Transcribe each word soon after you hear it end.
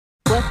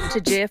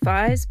Welcome to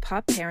JFI's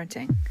Pop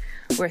Parenting,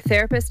 where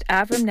therapist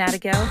Avram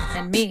Nadigal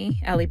and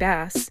me, Ellie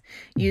Bass,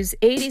 use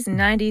 80s and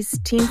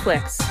 90s teen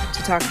flicks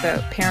to talk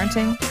about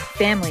parenting,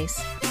 families,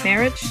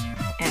 marriage,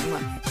 and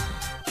life.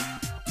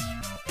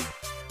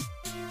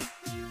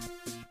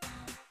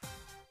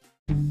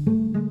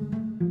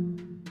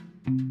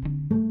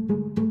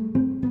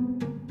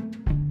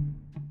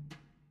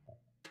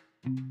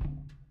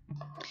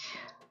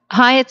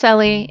 Hi, it's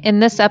Ellie. In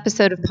this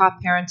episode of Pop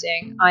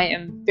Parenting, I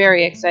am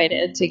very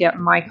excited to get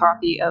my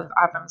copy of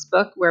Avram's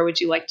book, Where Would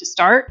You Like to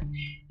Start?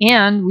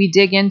 And we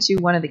dig into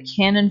one of the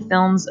canon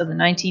films of the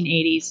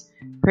 1980s,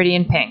 Pretty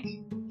in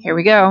Pink. Here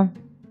we go.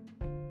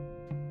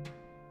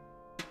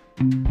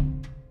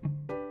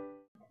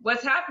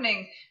 What's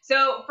happening?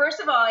 So,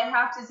 first of all, I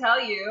have to tell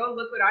you,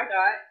 look what I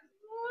got.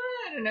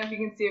 I don't know if you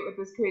can see it with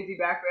this crazy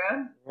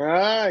background.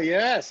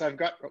 Yes, I've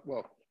got,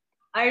 well.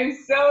 I'm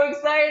so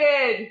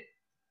excited.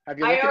 Have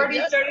you looked at it already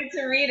yet? started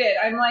to read it.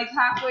 I'm like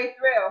halfway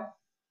through.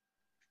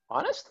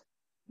 Honest?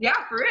 Yeah,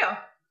 for real.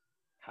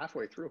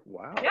 Halfway through.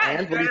 Wow. Yeah,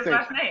 And what do you think?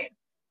 Last night.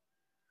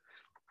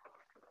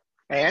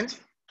 And?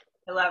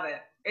 I love it.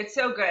 It's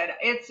so good.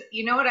 It's,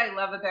 you know what I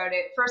love about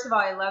it? First of all,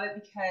 I love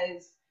it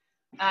because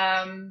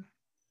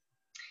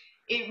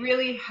it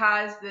really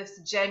has this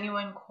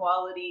genuine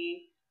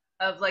quality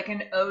of like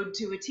an ode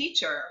to a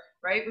teacher,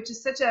 right? Which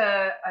is such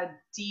a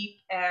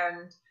deep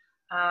and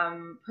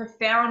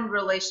profound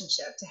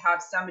relationship to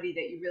have somebody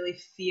that you really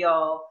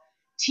feel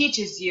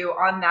teaches you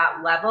on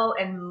that level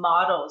and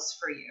models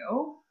for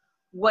you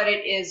what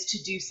it is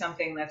to do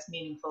something that's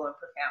meaningful and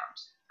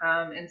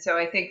profound. And so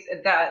I think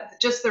that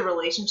just the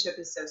relationship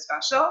is so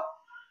special.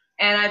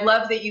 And I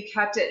love that you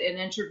kept it in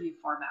interview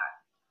format,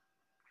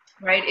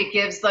 right? It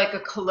gives like a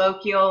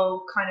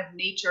colloquial kind of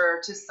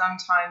nature to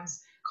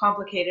sometimes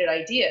complicated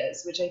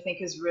ideas, which I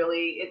think is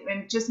really,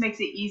 it just makes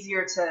it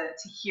easier to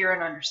hear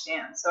and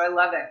understand. So I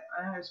love it.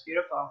 I think it's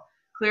beautiful.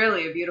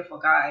 Clearly a beautiful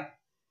guy.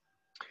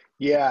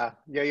 Yeah.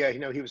 You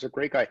know, he was a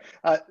great guy.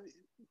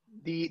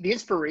 The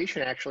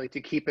inspiration actually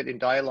to keep it in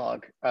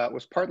dialogue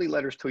was partly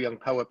Letters to a Young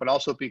Poet, but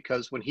also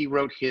because when he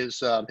wrote his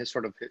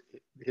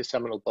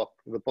seminal book,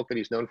 the book that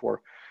he's known for,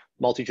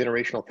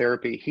 Multi-Generational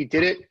Therapy, he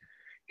did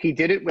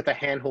it with a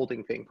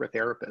hand-holding thing for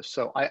therapists.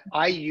 So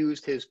I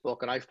used his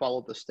book and I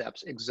followed the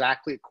steps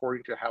exactly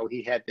according to how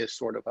he had this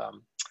sort of,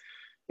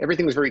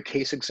 everything was very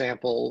case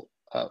example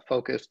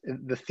focused.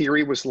 The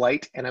theory was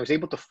light, and I was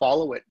able to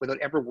follow it without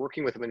ever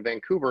working with him in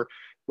Vancouver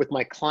with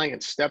my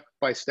clients, step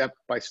by step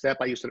by step.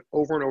 I used it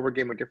over and over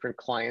again with different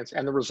clients,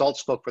 and the results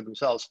spoke for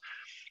themselves.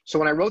 So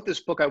when I wrote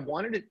this book, I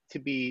wanted it to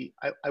be,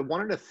 I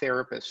wanted a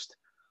therapist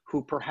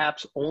who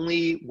perhaps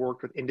only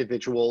worked with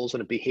individuals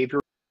and a behavior.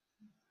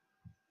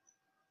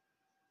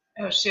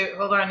 Oh shoot,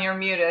 hold on, you're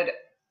muted.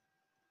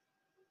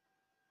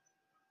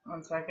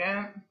 1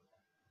 second.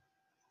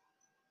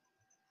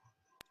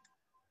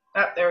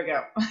 Oh, there we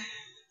go.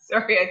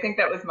 Sorry, I think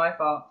that was my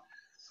fault.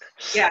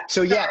 Yeah.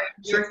 So yeah.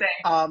 You were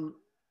saying.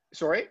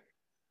 Sorry?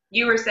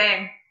 You were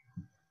saying.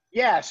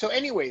 Yeah, so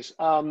anyways,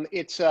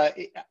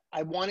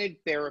 I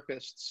wanted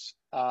therapists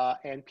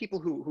and people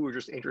who were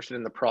just interested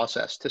in the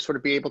process to sort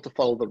of be able to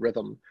follow the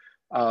rhythm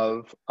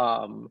of,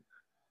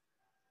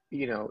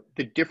 you know,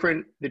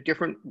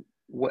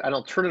 an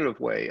alternative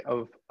way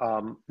of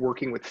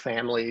working with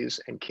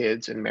families and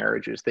kids and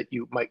marriages that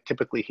you might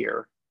typically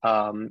hear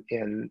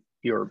in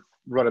your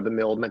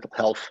run-of-the-mill mental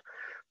health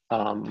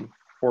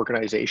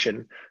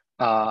organization.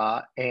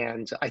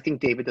 And I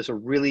think David does a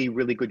really,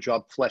 really good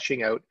job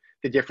fleshing out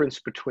the difference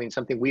between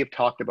something we have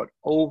talked about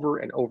over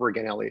and over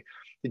again, Ellie,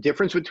 the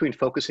difference between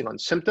focusing on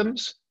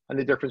symptoms and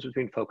the difference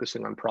between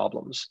focusing on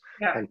problems.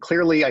 Yeah. And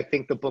clearly, I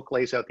think the book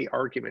lays out the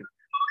argument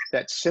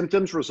that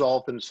symptoms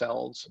resolve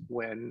themselves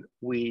when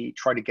we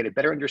try to get a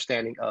better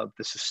understanding of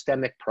the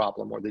systemic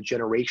problem or the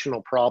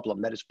generational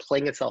problem that is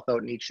playing itself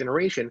out in each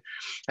generation.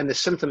 And the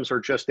symptoms are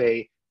just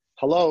a,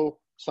 hello,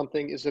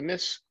 something is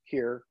amiss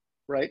here,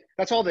 right?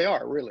 That's all they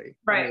are, really.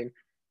 Right.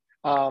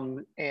 I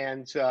mean,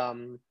 and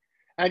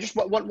I just,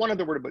 one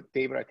other word about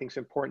David I think is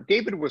important.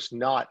 David was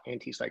not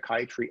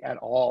anti-psychiatry at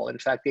all. In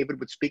fact, David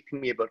would speak to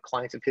me about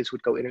clients of his who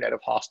would go in and out of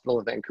hospital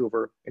in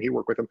Vancouver, and he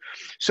worked with them.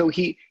 So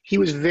he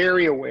was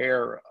very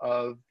aware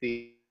of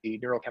the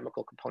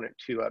neurochemical component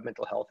to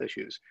mental health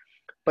issues.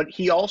 But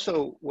he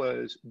also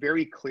was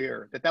very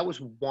clear that that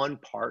was one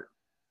part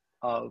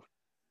of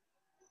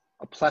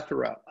a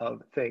plethora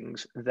of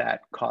things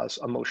that cause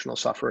emotional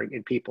suffering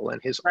in people.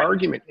 And his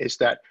argument is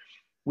that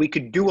we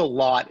could do a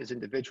lot as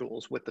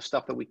individuals with the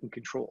stuff that we can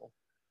control.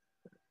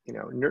 You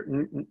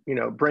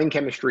know, brain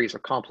chemistry is a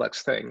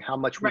complex thing. How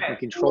much we can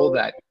control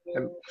that.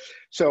 And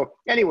so,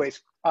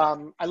 anyways,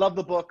 I love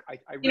the book. I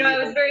really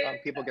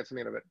hope people get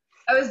something out of it.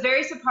 I was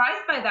very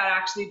surprised by that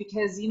actually,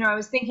 because I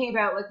was thinking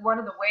about like one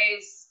of the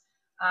ways,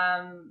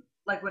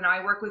 like when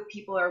I work with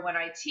people or when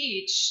I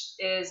teach,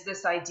 is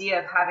this idea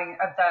of having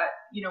that.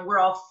 We're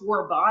all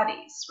four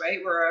bodies, right?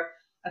 We're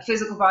a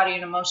physical body,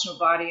 an emotional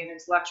body, an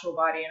intellectual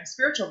body, and a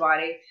spiritual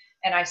body.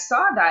 And I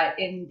saw that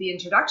in the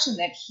introduction,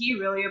 that he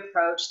really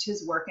approached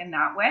his work in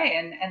that way.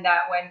 And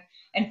that when,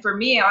 and for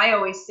me, I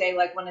always say,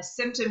 like, when a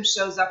symptom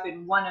shows up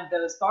in one of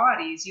those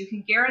bodies, you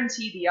can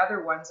guarantee the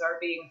other ones are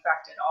being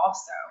affected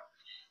also.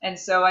 And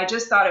so I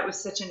just thought it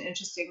was such an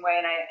interesting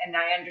way. And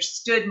I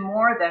understood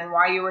more than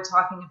why you were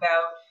talking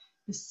about,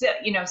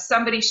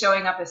 somebody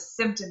showing up as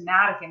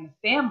symptomatic in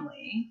the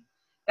family,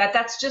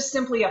 that's just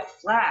simply a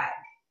flag.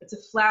 It's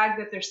a flag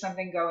that there's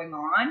something going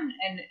on,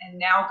 and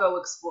now go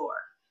explore,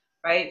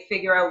 right?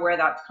 Figure out where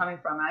that's coming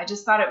from. And I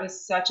just thought it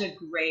was such a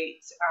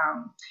great,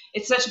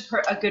 it's such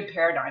a good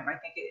paradigm. I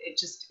think it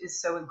just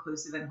is so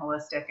inclusive and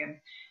holistic,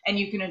 and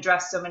you can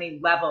address so many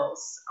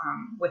levels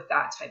with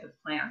that type of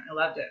plan. I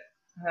loved it.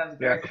 That was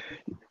very cool.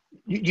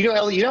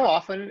 Ellie,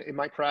 often in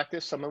my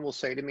practice, someone will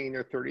say to me in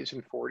their 30s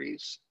and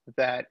 40s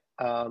that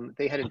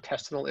they had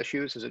intestinal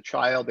issues as a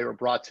child. They were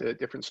brought to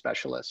different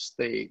specialists.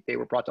 They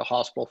were brought to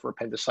hospital for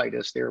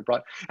appendicitis. They were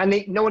brought, and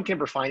no one can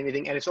ever find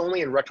anything. And it's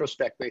only in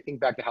retrospect they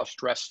think back to how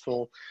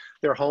stressful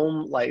their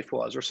home life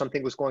was, or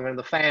something was going on in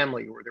the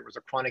family, or there was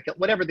a chronic,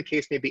 whatever the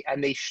case may be.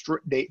 And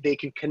they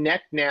can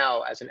connect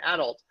now as an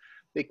adult.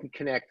 They can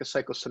connect the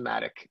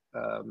psychosomatic,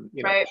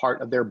 right.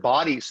 part of their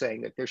body,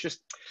 saying that there's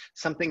just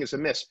something is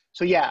amiss.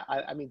 So yeah,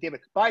 I mean, David,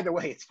 by the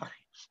way, it's funny.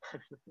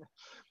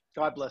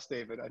 God bless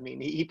David. I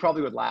mean, he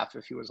probably would laugh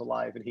if he was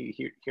alive and he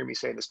hear me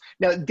say this.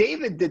 Now,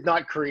 David did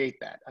not create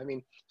that. I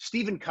mean,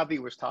 Stephen Covey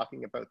was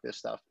talking about this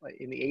stuff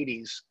in the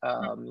 80s,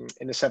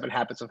 in the 7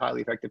 Habits of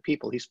Highly Effective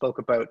People. He spoke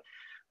about,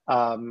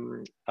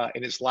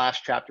 in his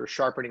last chapter,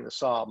 sharpening the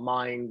saw,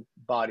 mind,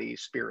 body,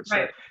 spirit,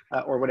 right.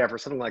 Or whatever,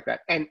 something like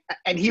that. And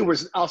he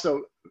was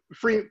also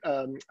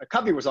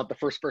Covey was not the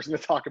first person to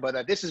talk about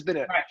that. This has been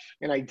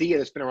an idea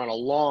that's been around a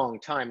long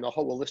time, the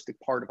holistic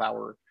part of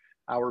our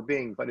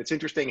being. But it's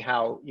interesting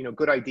how,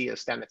 good ideas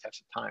stand the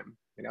test of time,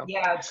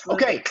 Yeah,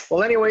 absolutely. Okay.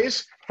 Well,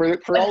 anyways, for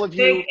all of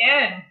you,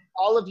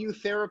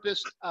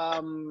 therapists,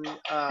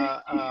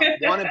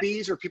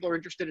 wannabes, or people who are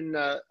interested in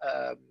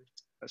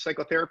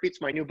psychotherapy,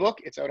 it's my new book.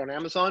 It's out on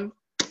Amazon.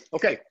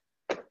 Okay.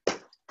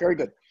 Very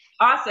good.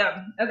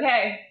 Awesome.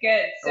 Okay,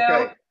 good.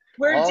 So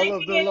we're all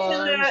digging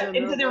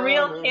into the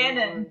real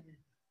canon.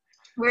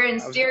 We're in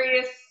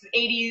serious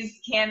 80s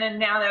canon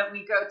now that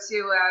we go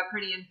to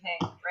Pretty in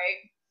Pink, right?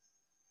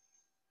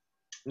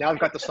 Now I've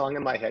got the song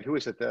in my head. Who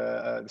is it?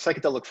 The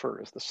Psychedelic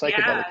Furs. The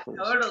Psychedelic Furs.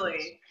 Yeah,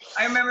 totally.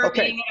 I remember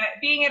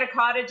being at a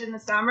cottage in the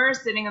summer,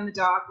 sitting on the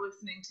dock,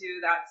 listening to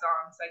that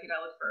song,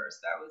 Psychedelic Furs.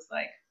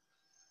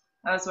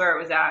 That was where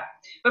it was at.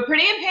 But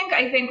Pretty in Pink,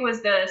 I think,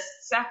 was the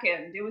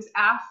second. It was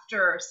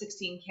after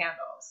 16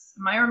 Candles.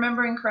 Am I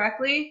remembering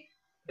correctly?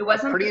 It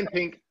wasn't Pretty in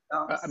Pink.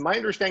 My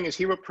understanding is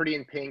he wrote Pretty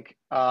in Pink.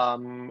 I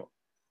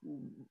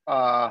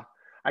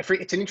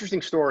forget. It's an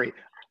interesting story.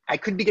 I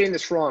could be getting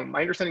this wrong.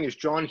 My understanding is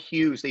John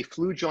Hughes, they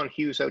flew John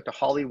Hughes out to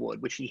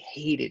Hollywood, which he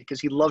hated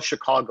because he loved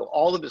Chicago.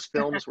 All of his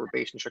films were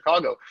based in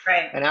Chicago.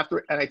 Right. And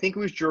I think it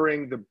was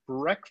during the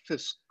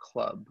Breakfast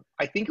Club.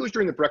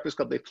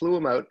 They flew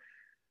him out,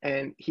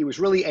 and he was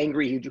really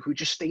angry. He would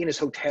just stay in his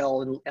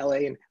hotel in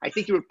LA. And I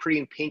think he wrote Pretty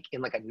in Pink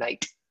in like a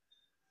night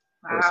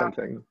or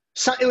something.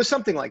 So it was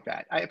something like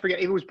that. I forget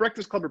if it was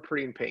Breakfast Club or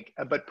Pretty in Pink,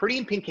 but Pretty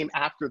in Pink came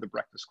after the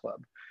Breakfast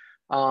Club.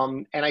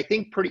 And I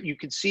think you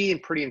could see in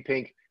Pretty in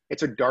Pink,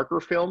 it's a darker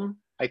film.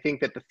 I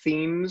think that the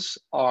themes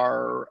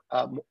are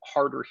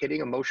harder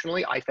hitting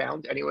emotionally, I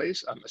found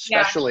anyways,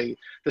 especially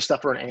the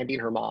stuff around Andy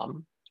and her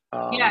mom.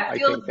 It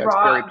feels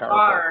raw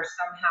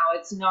somehow.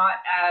 It's not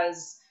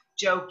as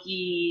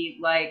jokey,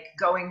 like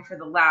going for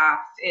the laugh.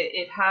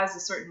 It has a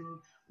certain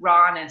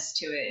rawness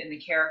to it in the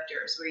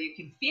characters where you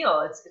can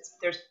feel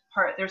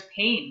there's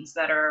pains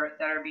that are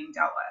being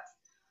dealt with.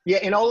 Yeah,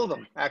 in all of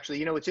them,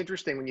 actually. It's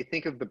interesting when you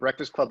think of the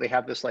Breakfast Club, they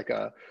have this like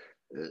a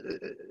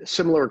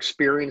similar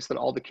experience that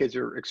all the kids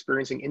are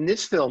experiencing. In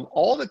this film,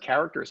 all the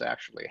characters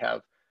actually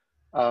have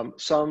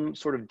some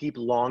sort of deep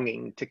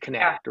longing to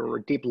connect or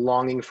a deep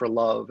longing for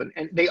love.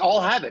 And they all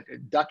have it.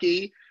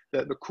 Ducky,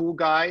 the cool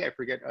guy, I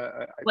forget.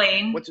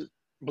 Blaine. What's his?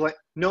 Blaine?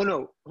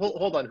 No.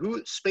 Hold on.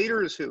 Who?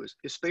 Spader is who? Is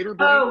Spader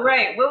Blaine? Oh,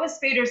 right. What was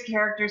Spader's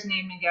character's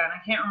name again? I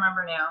can't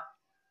remember now.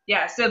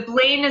 Yeah, so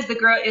Blaine is the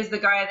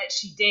guy that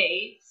she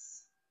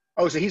dates.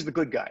 Oh, so he's the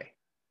good guy.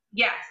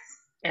 Yes.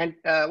 And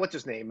what's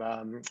his name?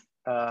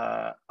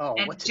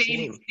 What's his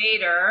name?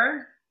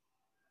 Spader.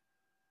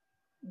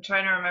 I'm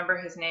trying to remember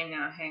his name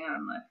now. Hang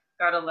on, look.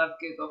 Gotta love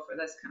Google for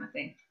this kind of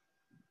thing.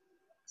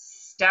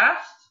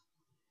 Steph?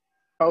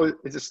 Oh,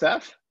 is it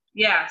Steph?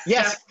 Yeah.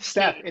 Yes,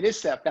 Steph. It is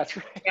Steph. That's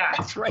right. Yeah.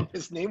 That's right.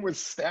 His name was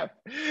Steph.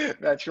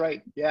 That's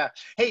right. Yeah.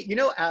 Hey,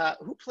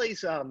 who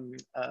plays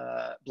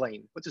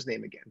Blaine? What's his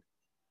name again?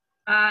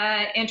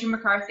 Andrew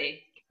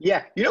McCarthy.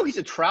 Yeah. He's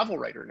a travel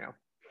writer now.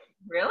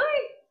 Really?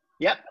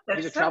 Yep,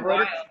 he's a travel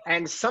writer. Wild.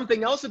 And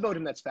something else about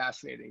him that's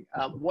fascinating.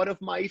 One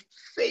of my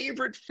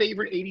favorite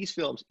 80s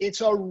films. It's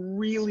a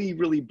really,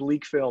 really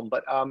bleak film,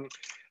 but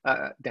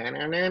Less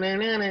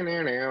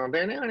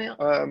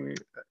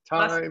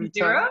Than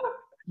Zero?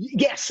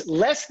 Yes,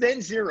 Less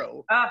Than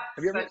Zero. Have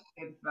you ever? Such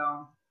a good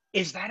film.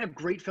 Is that a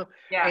great film?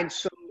 Yeah. And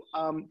so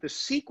the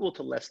sequel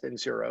to Less Than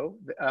Zero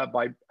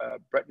by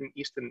Bretton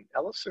Easton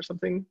Ellis or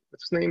something.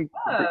 What's his name?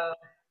 Oh,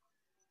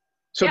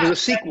 So yeah. there's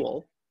a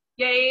sequel.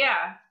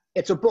 Yeah.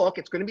 It's a book.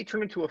 It's going to be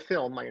turned into a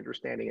film, my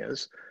understanding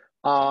is.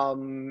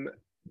 Um,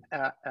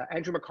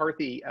 Andrew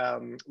McCarthy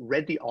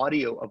read the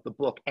audio of the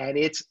book, and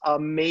it's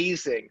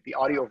amazing, the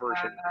audio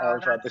version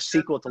of the That's so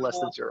sequel to Less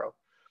Than cool. Zero.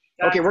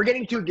 That's Okay, we're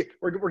getting too,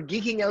 we're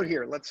geeking out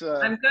here.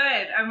 I'm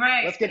good. I'm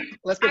right. Let's get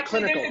Actually,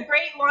 clinical. there's a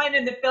great line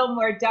in the film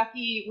where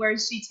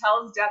she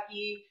tells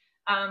Ducky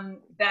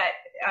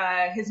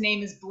that his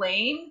name is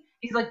Blaine.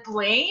 He's like,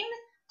 Blaine?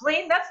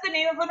 Blaine, that's the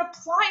name of an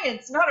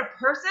appliance, not a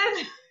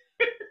person.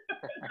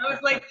 I was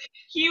like,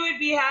 he would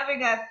be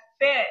having a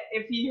fit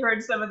if he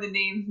heard some of the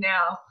names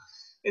now.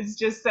 It's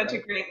just such a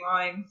great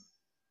line.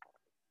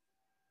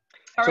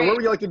 All right. Where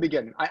would you like to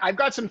begin? I've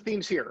got some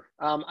themes here.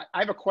 I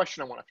have a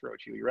question I want to throw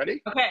at you. You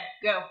ready? Okay,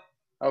 go.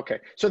 Okay.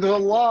 So there's a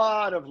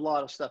lot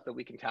of stuff that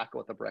we can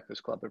tackle at the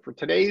Breakfast Club. But for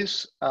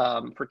today's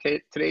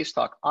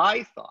talk,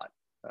 I thought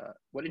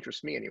what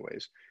interests me,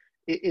 anyways,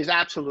 is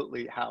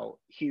absolutely how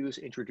Hughes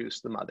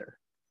introduced the mother.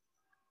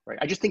 Right.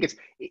 I just think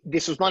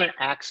this was not an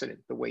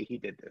accident the way he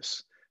did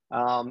this.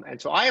 And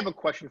so I have a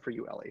question for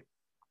you, Ellie.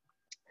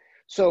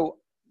 So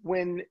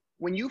when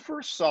you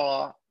first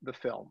saw the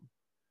film,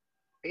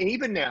 and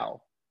even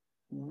now,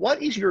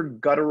 what is your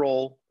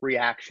guttural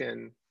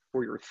reaction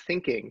or your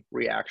thinking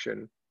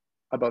reaction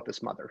about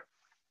this mother?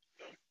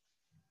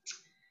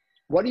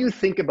 What do you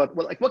think about,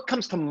 what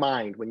comes to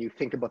mind when you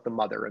think about the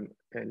mother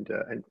and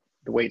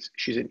the way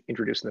she's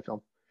introduced in the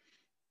film?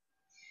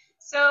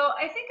 So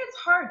I think it's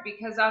hard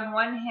because on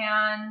one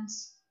hand,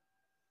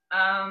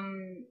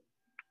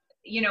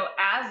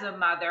 as a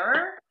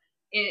mother,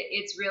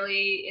 it's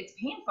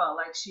painful.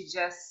 Like, she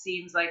just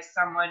seems like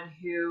someone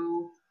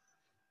who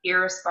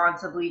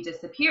irresponsibly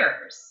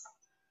disappears.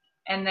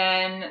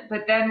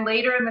 But then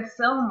later in the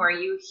film, where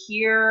you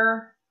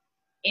hear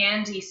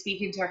Andy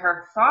speaking to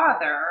her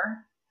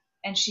father,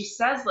 and she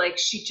says, like,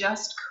 she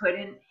just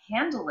couldn't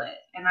handle it,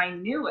 and I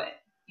knew it.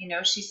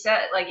 She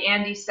said, like,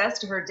 Andy says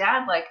to her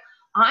dad, like,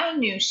 I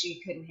knew she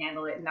couldn't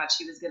handle it and that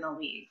she was going to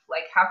leave.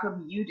 Like, how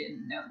come you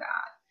didn't know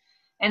that?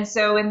 And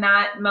so in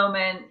that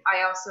moment,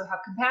 I also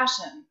have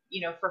compassion,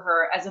 for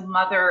her as a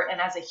mother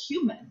and as a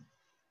human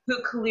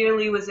who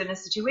clearly was in a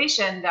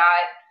situation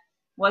that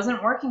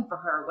wasn't working for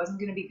her, wasn't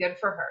going to be good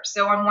for her.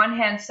 So on one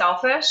hand,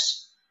 selfish,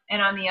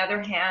 and on the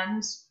other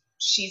hand,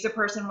 she's a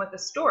person with a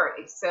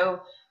story.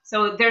 So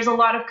there's a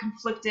lot of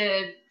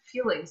conflicted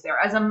feelings there.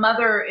 As a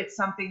mother, it's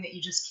something that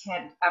you just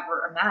can't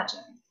ever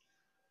imagine,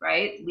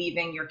 right?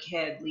 Leaving your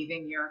kid,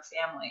 leaving your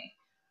family.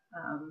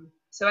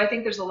 So I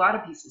think there's a lot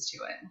of pieces to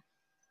it.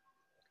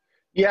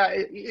 Yeah,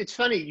 it's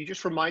funny. You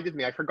just reminded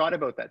me. I forgot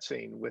about that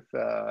scene with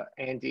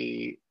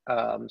Andy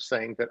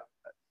saying that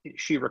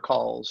she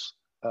recalls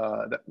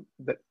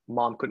that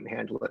mom couldn't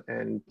handle it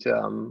and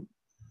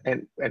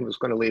was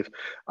going to leave.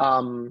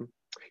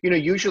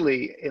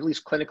 Usually, at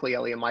least clinically,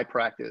 Ellie, in my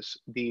practice,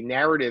 the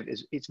narrative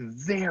it's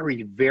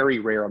very, very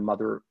rare a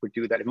mother would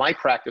do that. In my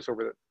practice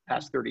over the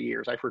past 30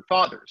 years, I've heard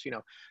fathers,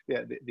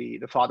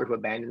 the father who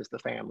abandons the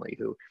family,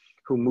 who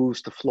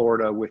moves to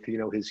Florida with,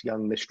 his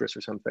young mistress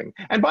or something.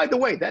 And by the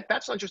way,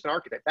 that's not just an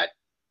archetype.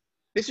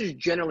 This is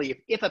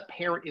generally, if a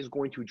parent is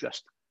going to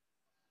just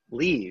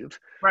leave,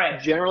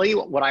 right? Generally,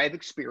 what I have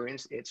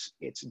experienced,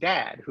 it's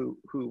dad who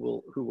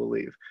will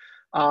leave.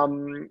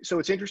 So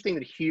it's interesting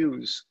that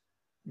Hughes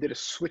did a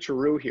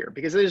switcheroo here,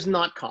 because it is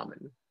not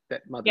common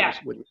that mothers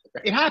would.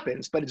 It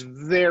happens, but it's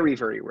very,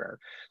 very rare.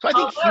 So I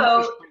think Hughes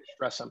was trying to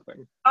stress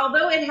something.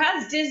 Although it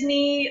has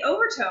Disney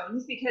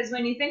overtones, because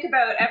when you think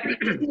about every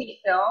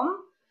Disney film,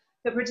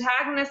 the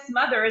protagonist's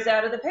mother is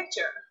out of the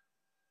picture.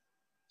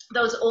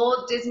 Those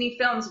old Disney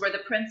films where the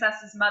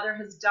princess's mother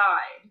has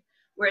died,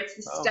 where it's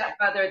the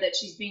stepmother that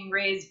she's being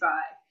raised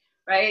by,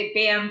 right?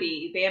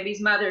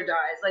 Bambi's mother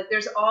dies. Like, there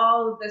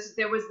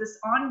was this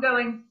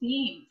ongoing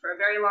theme for a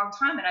very long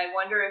time. And I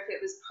wonder if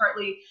it was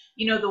partly,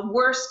 the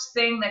worst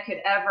thing that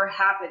could ever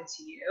happen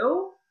to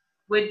you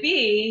would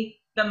be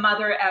the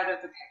mother out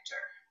of the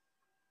picture.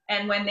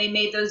 And when they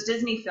made those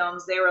Disney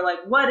films, they were like,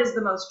 what is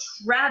the most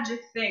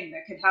tragic thing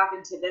that could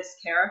happen to this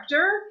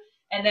character?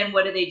 And then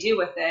what do they do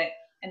with it?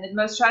 And the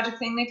most tragic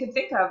thing they could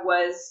think of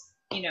was,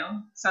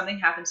 something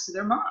happens to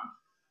their mom.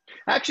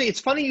 Actually, it's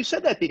funny you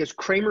said that, because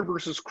Kramer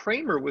versus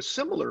Kramer was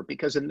similar,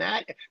 because in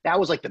that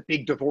was like the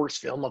big divorce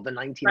film of the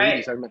 1980s.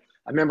 Right.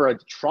 I remember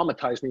it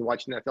traumatized me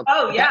watching that film.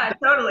 Oh, yeah,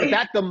 totally.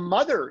 But the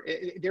mother,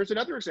 there's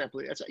another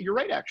example. You're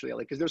right, actually,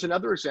 Ellie, because there's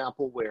another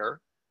example where,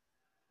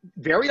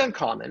 very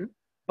uncommon,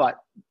 but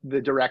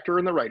the director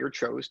and the writer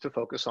chose to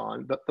focus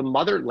on the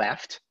mother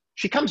left.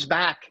 She comes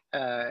back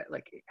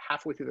like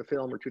halfway through the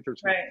film or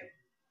two-thirds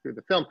through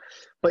the film,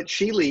 but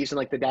she leaves, and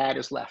like the dad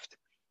is left,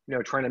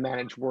 trying to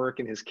manage work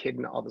and his kid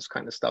and all this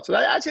kind of stuff. So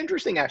that's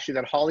interesting, actually,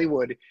 that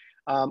Hollywood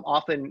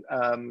often,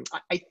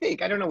 I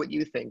think, I don't know what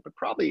you think, but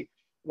probably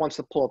wants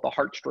to pull at the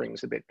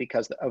heartstrings a bit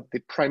because of the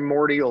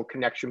primordial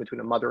connection between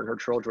a mother and her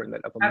children,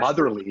 that if a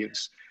mother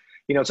leaves,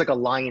 it's like a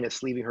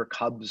lioness leaving her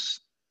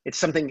cubs. It's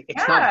something,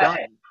 it's not done.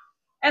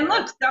 And Yeah.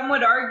 look, some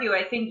would argue,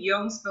 I think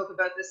Jung spoke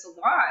about this a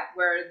lot,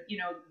 where, you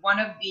know, one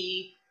of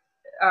the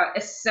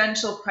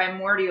essential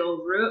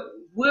primordial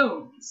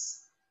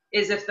wounds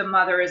is if the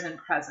mother isn't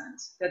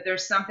present, that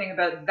there's something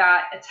about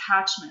that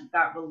attachment,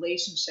 that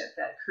relationship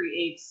that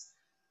creates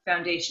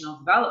foundational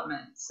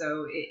development.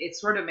 So it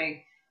sort of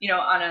makes, you know,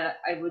 on a,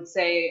 I would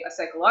say a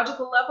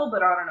psychological level,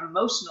 but on an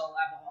emotional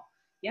level,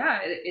 yeah,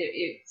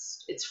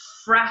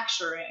 it's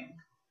fracturing,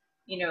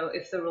 you know,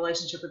 if the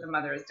relationship with the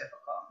mother is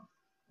difficult.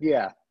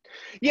 Yeah.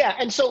 Yeah.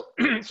 And so,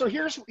 so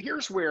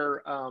here's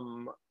where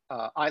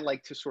I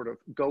like to sort of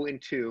go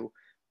into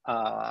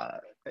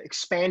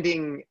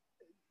expanding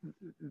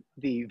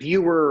the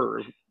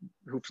viewer,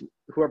 or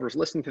whoever's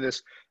listening to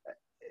this,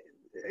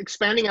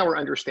 expanding our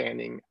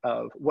understanding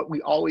of what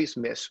we always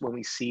miss when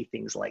we see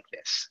things like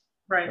this.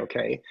 Right.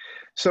 Okay.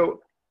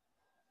 So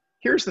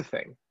here's the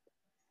thing.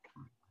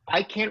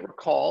 I can't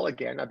recall,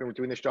 again, I've been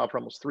doing this job for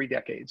almost 3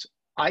 decades.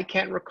 I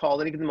can't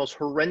recall any of the most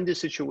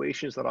horrendous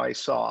situations that I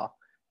saw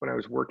when I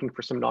was working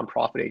for some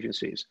nonprofit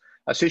agencies.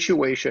 A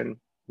situation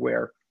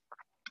where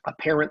a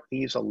parent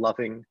leaves a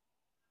loving,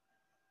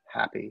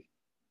 happy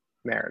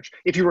marriage.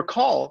 If you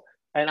recall,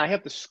 and I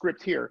have the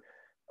script here,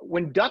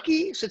 when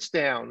Ducky sits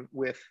down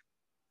with,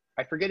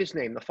 I forget his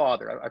name, the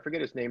father. I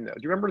forget his name though.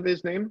 Do you remember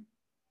his name?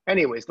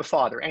 Anyways, the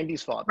father,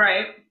 Andy's father.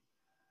 Right.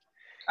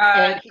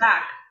 And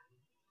Jack.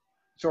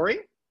 Sorry?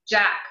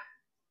 Jack.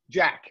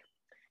 Jack.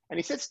 And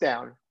he sits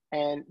down,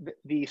 and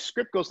the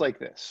script goes like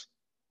this.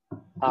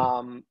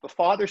 The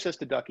father says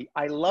to Ducky,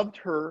 I loved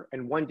her,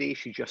 and one day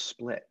she just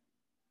split.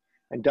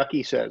 And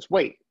Ducky says,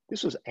 wait,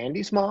 this was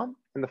Andy's mom?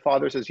 And the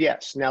father says,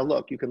 yes. Now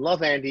look, you can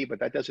love Andy, but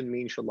that doesn't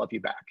mean she'll love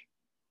you back.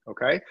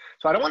 Okay?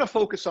 So I don't want to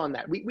focus on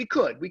that. We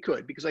could,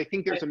 because I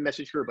think there's a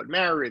message here about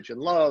marriage and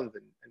love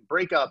and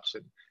breakups.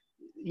 And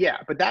yeah,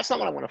 but that's not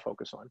what I want to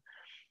focus on.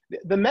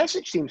 The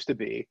message seems to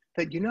be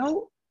that, you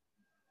know,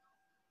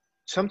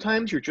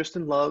 sometimes you're just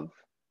in love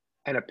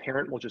and a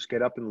parent will just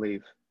get up and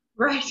leave.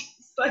 Right.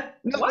 It's like,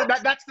 no, what?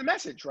 That's the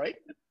message, right?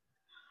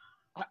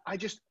 I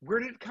just, where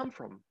did it come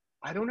from?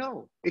 I don't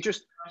know. It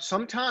just,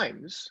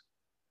 sometimes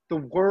the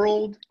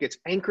world gets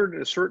anchored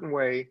in a certain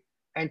way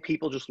and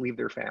people just leave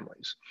their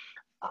families.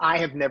 I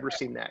have never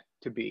seen that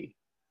to be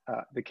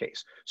the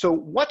case. So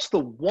what's the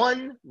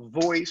one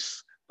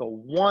voice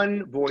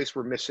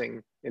we're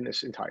missing in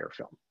this entire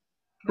film?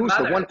 Who's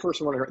the one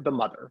person? The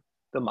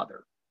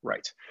mother,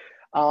 right.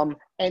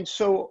 And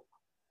so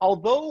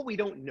although we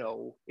don't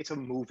know, it's a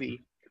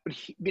movie, but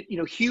you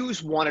know,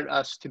 Hughes wanted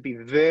us to be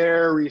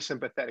very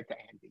sympathetic to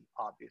Andy,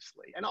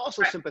 obviously, and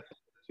also sympathetic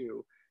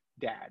to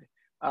Dad.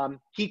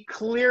 He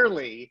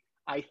clearly,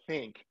 I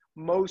think,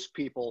 most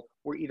people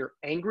were either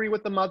angry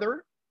with the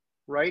mother,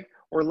 right,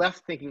 or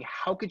left thinking,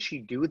 how could she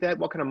do that?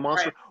 What kind of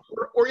monster?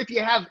 Right. Or if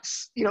you have,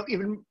 you know,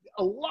 even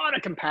a lot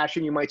of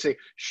compassion, you might say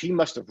she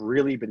must have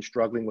really been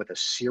struggling with a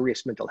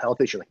serious mental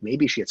health issue, like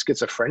maybe she had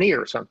schizophrenia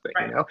or something.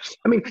 Right. You know,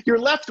 I mean, you're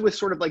left with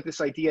sort of like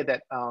this idea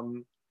that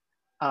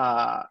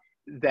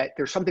that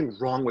there's something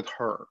wrong with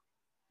her.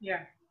 Yeah.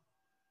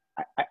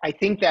 I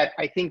think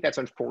that's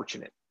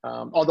unfortunate.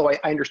 Although I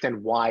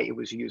understand why it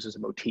was used as a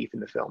motif in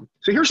the film.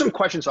 So here's some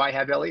questions I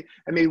have, Ellie,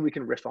 and maybe we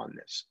can riff on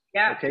this.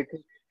 Yeah. Okay.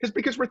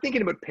 Because we're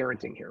thinking about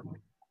parenting here.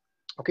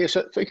 Okay.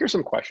 So here's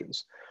some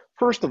questions.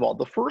 First of all,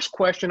 the first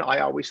question I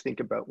always think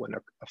about when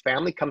a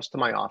family comes to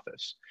my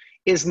office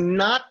is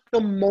not the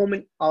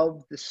moment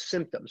of the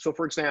symptoms. So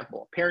for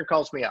example, a parent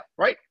calls me up,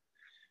 right?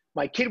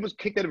 My kid was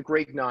kicked out of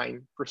grade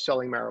 9 for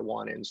selling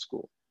marijuana in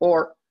school.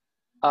 Or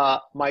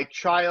my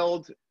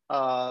child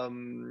got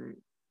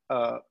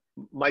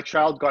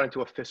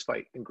into a fist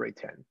fight in grade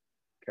 10.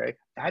 Okay.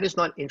 That is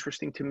not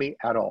interesting to me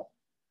at all.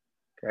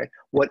 Okay.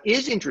 What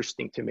is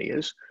interesting to me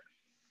is,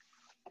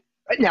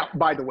 now,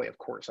 by the way, of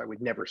course, I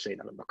would never say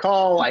that on the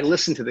call. I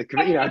listen to the,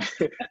 you know,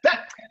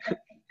 that,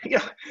 you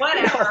know,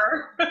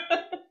 whatever.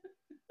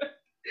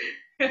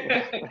 You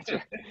know, that's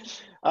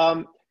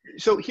right.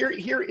 So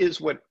here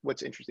is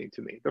what's interesting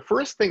to me. The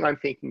first thing I'm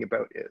thinking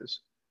about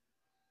is,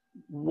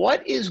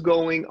 what is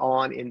going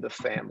on in the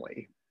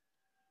family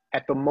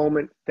at the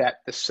moment that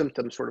the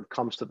symptom sort of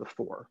comes to the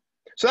fore?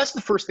 So that's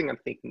the first thing I'm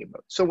thinking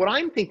about. So what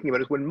I'm thinking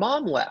about is when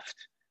mom left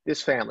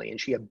this family and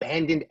she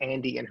abandoned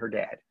Andy and her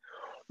dad,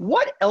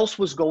 what else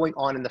was going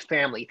on in the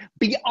family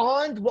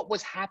beyond what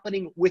was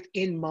happening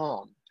within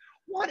mom?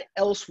 What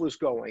else was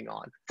going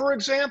on? For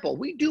example,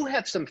 we do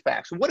have some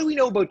facts. What do we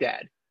know about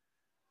Dad?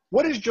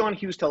 What does John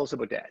Hughes tell us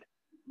about Dad?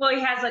 Well,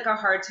 he has like a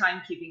hard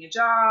time keeping a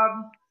job.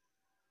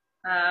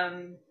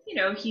 You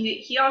know,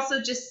 he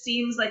also just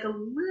seems like a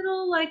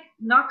little like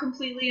not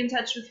completely in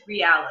touch with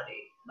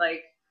reality.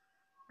 Like,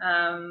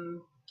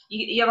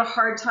 you have a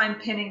hard time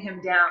pinning him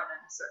down in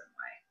a certain way.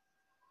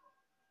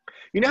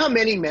 You know how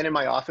many men in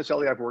my office,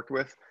 Ellie, I've worked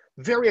with,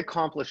 very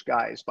accomplished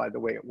guys, by the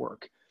way, at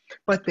work,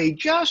 but they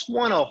just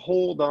want to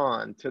hold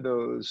on to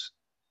those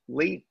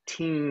late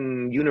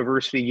teen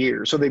university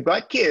years. So they've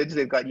got kids,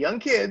 they've got young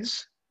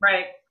kids,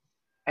 right,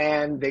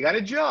 and they got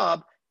a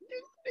job.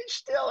 They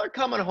still are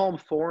coming home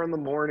 4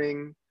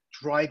 a.m,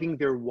 driving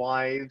their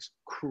wives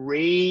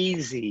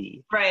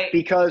crazy Right.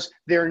 because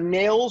their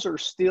nails are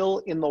still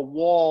in the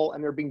wall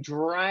and they're being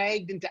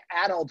dragged into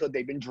adulthood.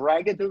 They've been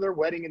dragged into their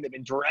wedding and they've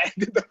been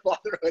dragged into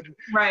fatherhood.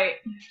 Right.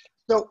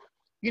 So,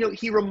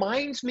 he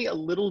reminds me a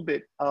little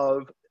bit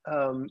of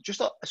just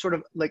a sort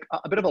of like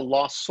a bit of a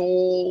lost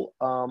soul.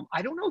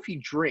 I don't know if he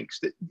drinks.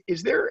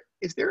 Is there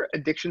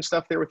addiction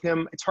stuff there with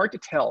him? It's hard to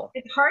tell.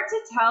 It's hard to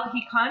tell.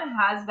 He kind of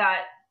has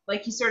that,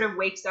 like he sort of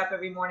wakes up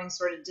every morning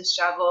sort of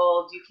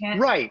disheveled. You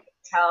can't Right.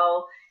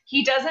 tell.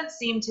 He doesn't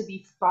seem to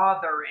be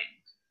fathering,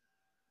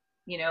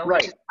 which is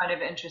Right. kind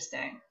of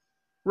interesting.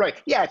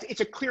 Right. Yeah.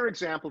 It's a clear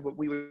example of what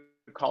we would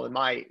call in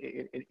my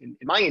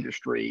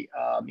industry.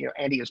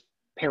 Andy is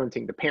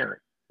parenting the parent.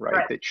 Right.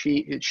 Right. That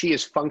she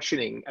is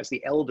functioning as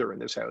the elder in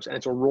this house, and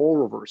it's a role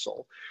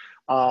reversal.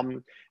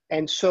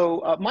 And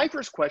so my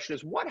first question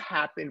is, what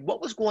happened? What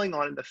was going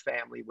on in the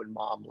family when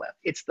mom left?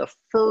 It's the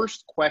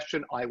first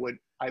question I would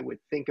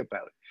think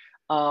about.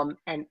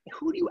 And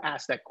who do you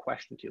ask that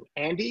question to?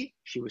 Andy?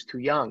 She was too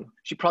young.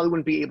 She probably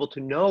wouldn't be able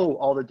to know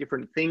all the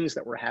different things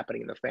that were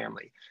happening in the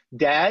family.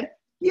 Dad?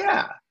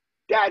 Yeah.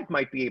 Dad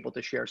might be able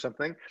to share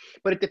something,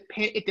 but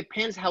it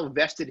depends how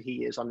vested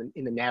he is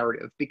in the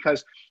narrative,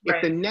 because if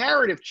Right. the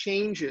narrative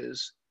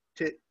changes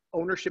to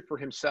ownership for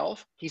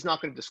himself, he's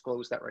not going to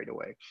disclose that right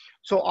away.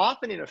 So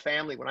often in a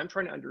family, when I'm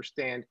trying to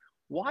understand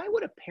why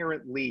would a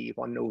parent leave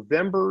on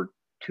November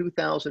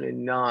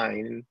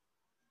 2009,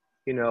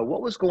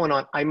 what was going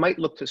on, I might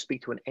look to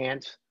speak to an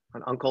aunt,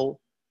 an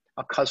uncle,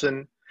 a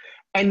cousin,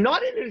 and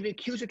not in an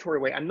accusatory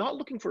way. I'm not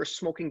looking for a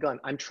smoking gun.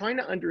 I'm trying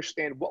to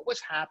understand what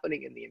was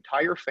happening in the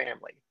entire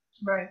family.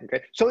 Right.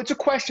 Okay. So it's a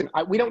question.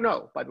 We don't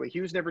know, by the way.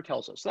 Hughes never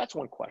tells us. So that's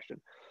one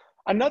question.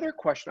 Another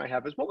question I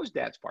have is, what was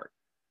Dad's part?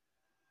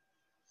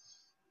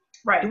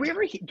 Right. Do we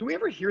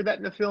ever hear that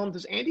in the film?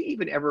 Does Andy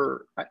even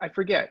ever, I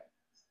forget.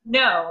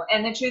 No,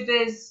 and the truth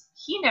is,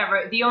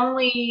 the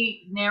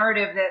only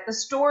narrative the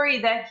story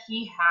that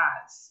he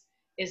has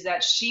is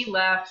that she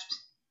left,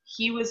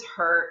 he was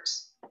hurt,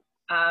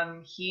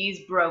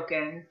 he's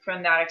broken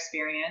from that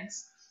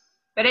experience,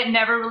 but it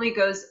never really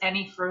goes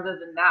any further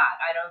than that.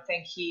 I don't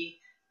think he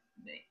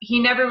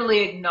never really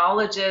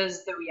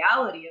acknowledges the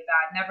reality of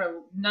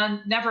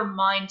that, never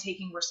mind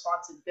taking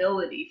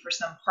responsibility for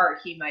some part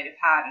he might have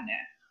had in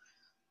it.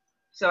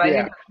 So I think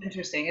Yeah. that's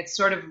interesting. It's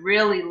sort of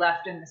really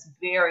left in this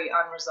very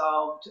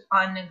unresolved,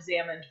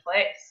 unexamined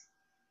place.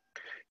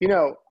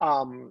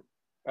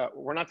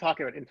 We're not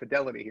talking about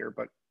infidelity here,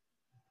 but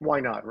why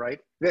not, right?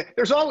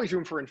 There's always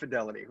room for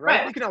infidelity,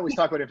 right? Right. We can always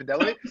talk about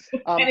infidelity.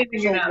 Anything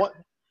So you know.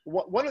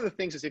 one of the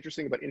things that's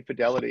interesting about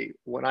infidelity,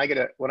 when I get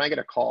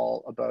a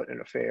call about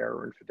an affair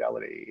or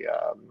infidelity,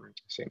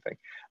 same thing,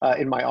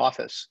 in my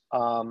office,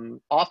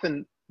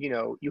 often,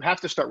 you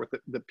have to start with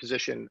the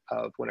position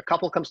of when a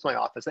couple comes to my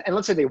office, and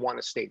let's say they want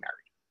to stay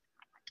married.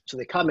 So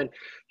they come in,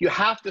 you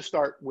have to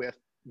start with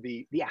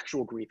the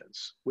actual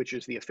grievance, which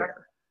is the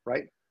affair,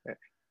 right?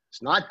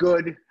 It's not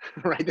good,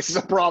 right? This is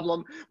a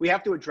problem. We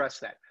have to address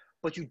that.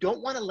 But you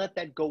don't want to let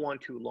that go on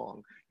too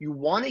long. You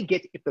want to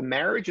get, if the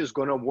marriage is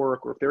going to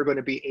work, or if they're going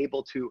to be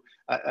able to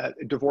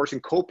divorce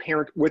and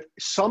co-parent with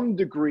some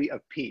degree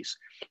of peace,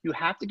 you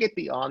have to get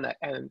beyond that.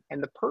 And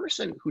the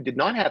person who did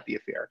not have the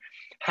affair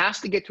has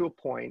to get to a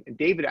point, and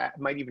David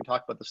might even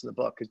talk about this in the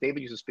book, because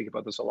David used to speak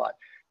about this a lot.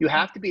 You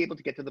have to be able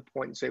to get to the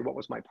point and say, what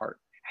was my part?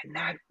 And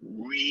that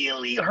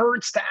really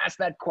hurts to ask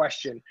that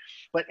question.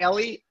 But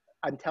Ellie,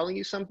 I'm telling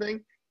you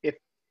something,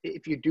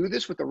 if you do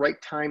this with the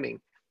right timing,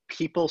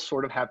 people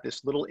sort of have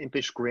this little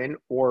impish grin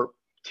or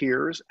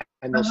tears,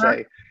 and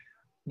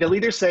they'll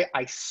either say,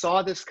 I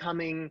saw this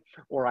coming,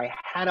 or I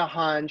had a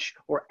hunch,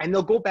 and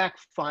they'll go back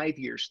 5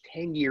 years,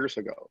 10 years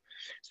ago.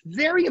 It's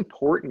very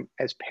important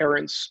as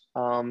parents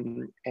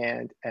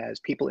and as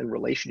people in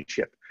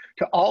relationship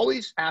to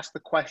always ask the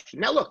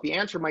question. Now, look, the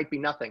answer might be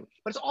nothing,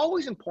 but it's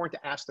always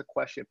important to ask the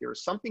question. If there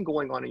is something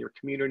going on in your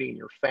community, in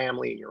your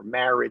family, in your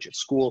marriage, at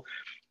school,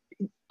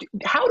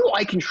 how do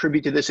I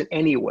contribute to this in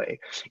any way?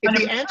 If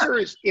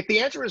the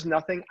answer is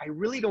nothing, I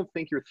really don't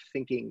think you're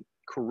thinking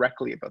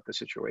correctly about the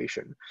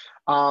situation.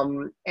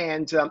 And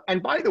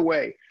by the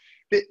way,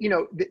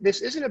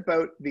 this isn't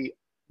about the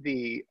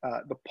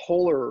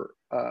polar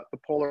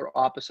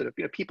opposite of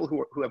people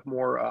who have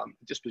more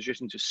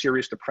disposition to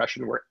serious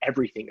depression, where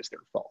everything is their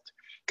fault,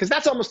 because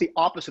that's almost the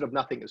opposite of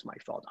nothing is my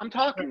fault. I'm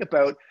talking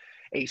about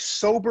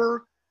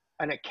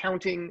an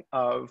accounting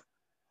of,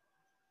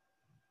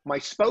 my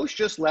spouse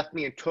just left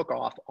me and took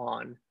off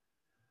on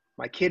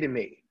my kid and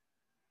me.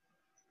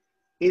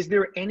 Is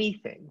there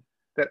anything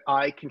that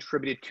I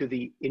contributed to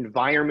the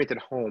environment at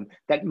home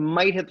that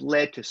might have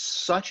led to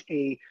such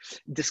a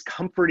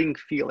discomforting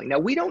feeling? Now,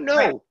 we don't know.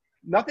 Right.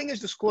 Nothing is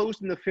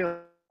disclosed in the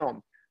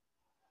film,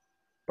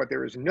 but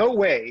there is no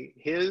way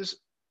his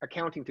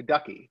accounting to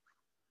Ducky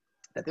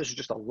that this is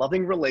just a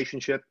loving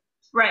relationship.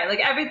 Right. Like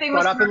everything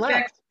was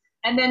perfect,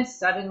 and then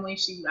suddenly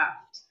she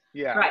left.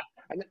 Yeah. Right.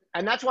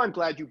 And that's why I'm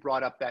glad you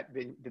brought up that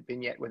the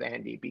vignette with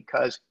Andy,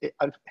 because you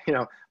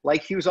know,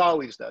 like Hughes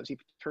always does, he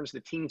turns the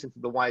teens into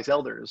the wise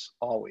elders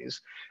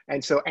always.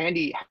 And so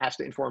Andy has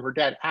to inform her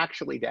dad,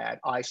 actually, Dad,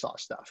 I saw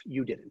stuff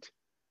you didn't,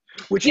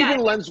 which Yeah,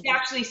 even lends. she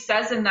actually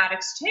says in that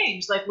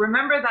exchange, like,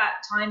 remember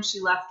that time she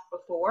left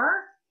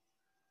before?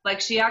 Like,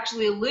 she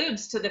actually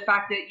alludes to the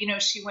fact that, you know,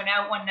 she went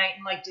out one night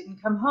and like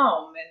didn't come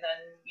home, and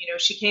then, you know,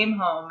 she came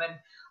home, and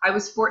I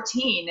was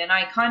 14 and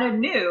I kind of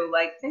knew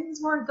like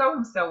things weren't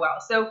going so well.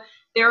 So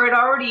there had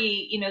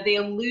already, you know, they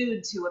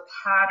allude to a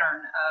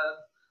pattern of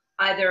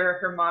either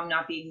her mom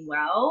not being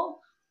well,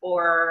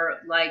 or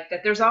like that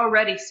there's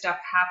already stuff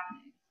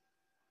happening.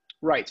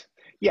 Right.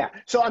 Yeah.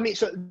 So I mean,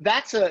 so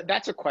that's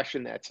a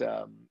question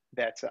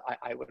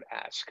I would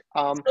ask.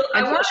 So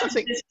And here's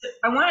something.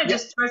 I want to Yeah.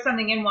 just throw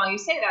something in while you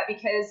say that,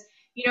 because,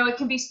 you know, it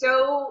can be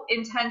so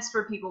intense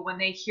for people when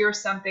they hear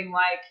something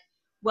like,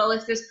 well,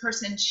 if this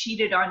person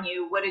cheated on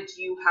you, what did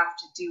you have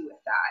to do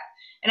with that?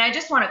 And I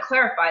just want to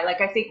clarify, like,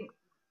 I think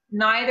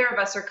neither of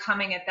us are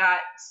coming at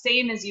that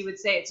same as you would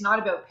say. It's not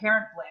about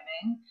parent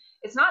blaming.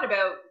 It's not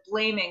about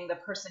blaming the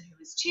person who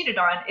was cheated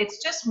on.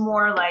 It's just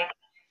more like,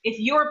 if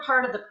you're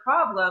part of the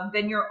problem,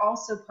 then you're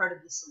also part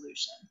of the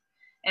solution.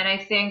 And I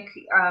think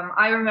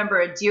I remember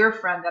a dear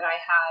friend that I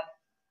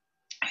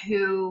had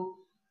who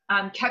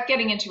kept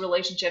getting into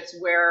relationships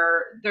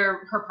where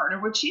her partner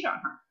would cheat on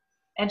her.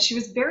 And she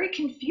was very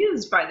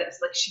confused by this.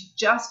 Like, she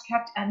just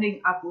kept ending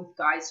up with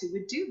guys who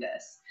would do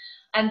this,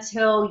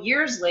 until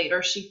years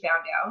later she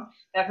found out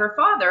that her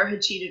father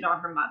had cheated on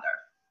her mother.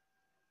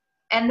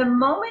 And the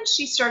moment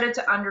she started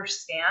to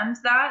understand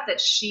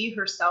that she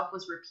herself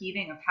was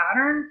repeating a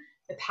pattern,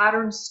 the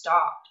pattern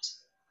stopped.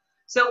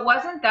 So it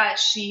wasn't that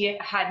she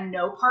had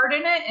no part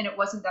in it, and it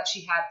wasn't that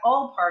she had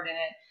all part in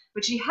it,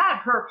 but she had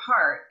her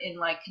part in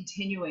like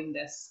continuing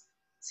this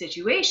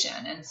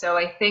situation. And so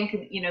I think,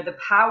 you know, the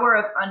power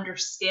of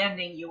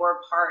understanding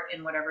your part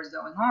in whatever's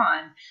going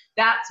on,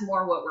 that's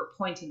more what we're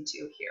pointing to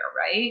here,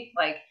 right?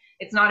 Like,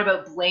 it's not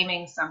about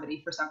blaming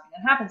somebody for something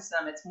that happens to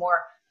them. It's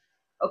more,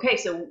 okay,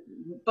 so,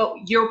 but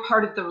you're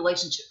part of the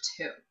relationship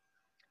too.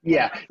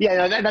 Yeah,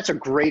 yeah, that's a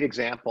great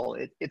example.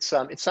 It's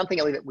something,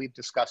 Ellie, that we've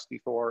discussed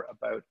before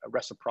about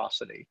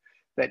reciprocity.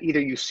 That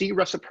either you see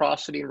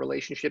reciprocity in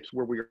relationships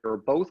where we are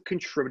both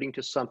contributing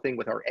to something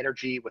with our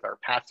energy, with our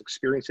past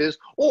experiences,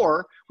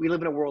 or we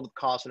live in a world of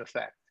cause and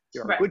effect.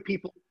 There are good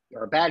people,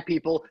 there are bad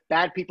people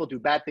do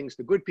bad things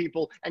to good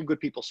people, and good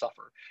people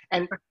suffer.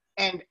 And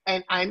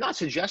I'm not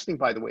suggesting,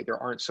 by the way, there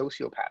aren't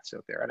sociopaths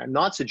out there, and I'm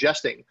not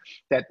suggesting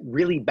that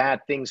really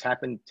bad things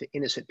happen to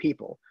innocent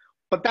people,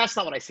 but that's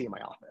not what I see in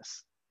my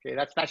office. Okay,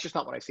 that's just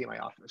not what I see in my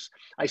office.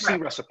 I see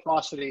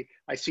reciprocity.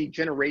 I see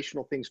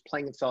generational things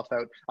playing itself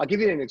out. I'll give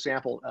you an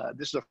example.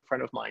 This is a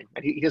friend of mine,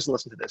 and he doesn't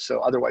listen to this,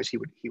 so otherwise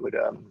we would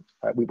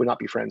not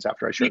be friends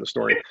after I share the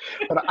story.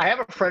 But I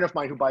have a friend of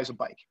mine who buys a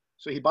bike.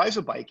 So he buys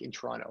a bike in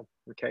Toronto.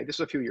 Okay, this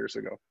is a few years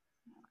ago,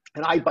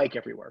 and I bike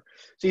everywhere.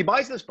 So he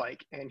buys this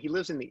bike, and he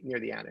lives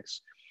near the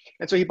Annex.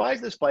 And so he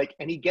buys this bike,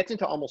 and he gets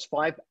into almost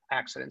 5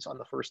 accidents on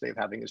the first day of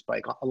having his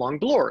bike along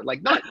Bloor.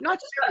 Like, not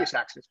serious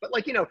accidents, but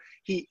like, you know,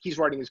 he's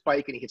riding his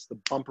bike and he hits the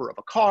bumper of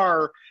a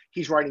car.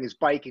 He's riding his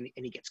bike and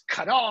he gets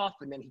cut off,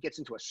 and then he gets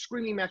into a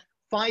screaming match.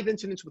 5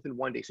 incidents within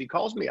one day. So he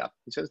calls me up,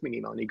 he sends me an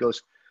email, and he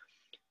goes,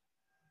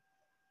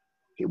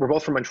 we're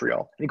both from Montreal.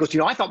 And he goes, you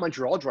know, I thought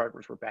Montreal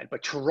drivers were bad,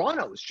 but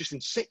Toronto is just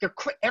insane.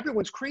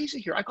 Everyone's crazy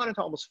here. I got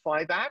into almost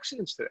 5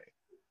 accidents today.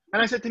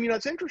 And I said to him, you know,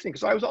 it's interesting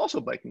because I was also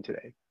biking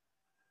today.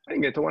 I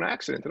didn't get into one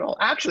accident at all.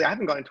 Actually, I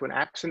haven't gotten into an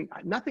accident,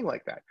 nothing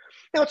like that.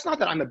 Now, it's not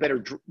that I'm a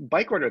better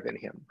bike rider than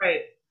him,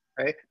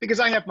 right? Because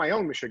I have my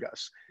own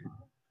Michigas.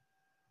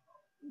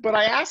 But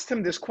I asked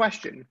him this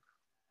question.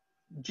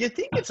 Do you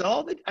think it's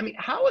all that, I mean,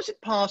 how is it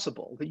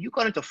possible that you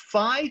got into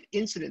 5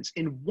 incidents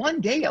in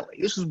one day, Ellie?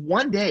 This is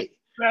one day.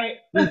 Right.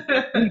 we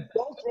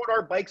both rode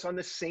our bikes on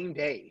the same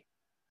day.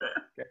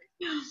 Okay.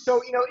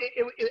 So, you know,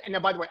 and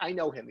now, by the way, I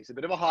know him. He's a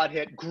bit of a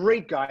hothead.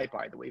 Great guy,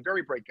 by the way,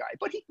 very bright guy.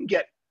 But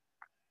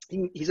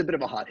he's a bit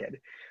of a hothead.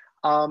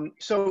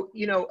 So,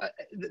 you know,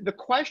 the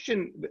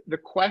question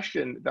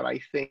that I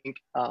think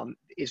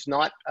is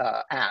not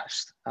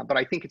asked, but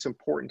I think it's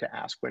important to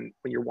ask when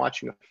you're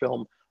watching a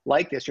film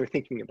like this, you're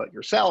thinking about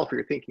yourself, or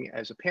you're thinking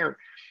as a parent,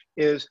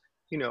 is,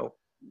 you know,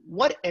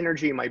 what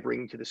energy am I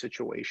bringing to the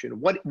situation?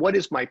 What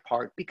is my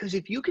part? Because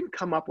if you can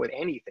come up with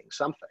anything,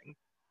 something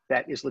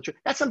that is legit,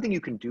 that's something you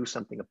can do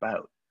something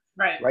about.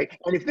 Right.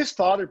 And if this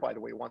father, by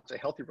the way, wants a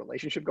healthy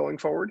relationship going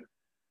forward,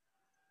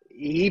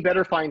 he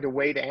better find a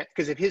way to,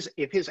 because if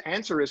his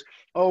answer is,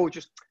 oh,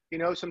 just, you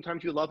know,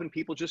 sometimes you love and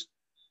people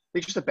they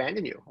just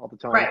abandon you all the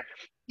time. Right.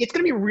 It's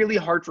going to be really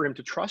hard for him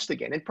to trust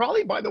again. And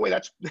probably, by the way,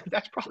 that's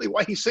probably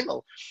why he's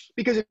single,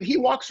 because if he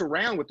walks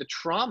around with the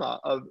trauma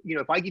of, you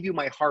know, if I give you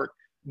my heart,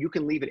 you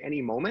can leave at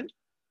any moment,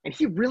 and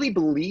he really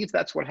believes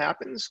that's what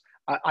happens,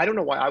 I don't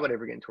know why I would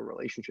ever get into a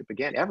relationship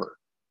again, ever.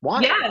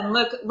 Why? Yeah, and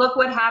look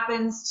what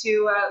happens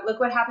to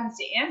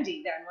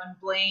Andy then when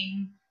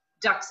Blaine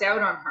ducks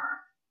out on her,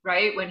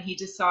 right? When he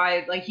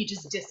decides, like, he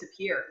just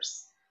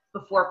disappears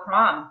before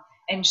prom.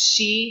 and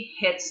she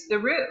hits the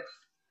roof.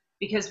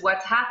 Because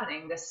what's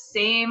happening? The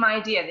same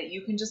idea that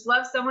you can just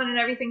love someone and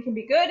everything can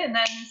be good, and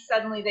then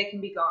suddenly they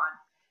can be gone.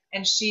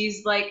 And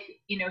she's like,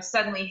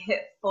 suddenly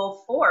hit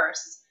full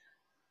force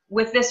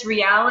with this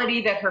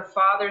reality that her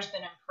father's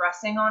been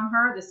impressing on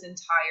her this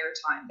entire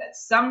time, that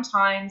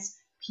sometimes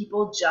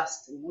people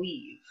just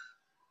leave.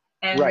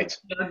 And Right.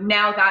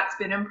 now that's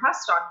been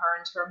impressed on her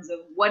in terms of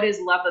what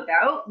is love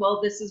about?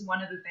 Well, this is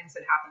one of the things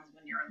that happens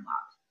when you're in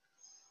love.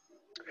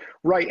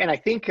 Right. And I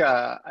think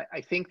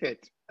that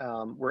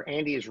where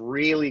Andy is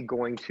really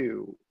going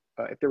to,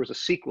 if there was a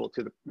sequel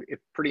to if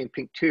Pretty in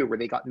Pink 2, where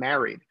they got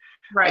married,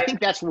 I Right. think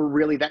that's where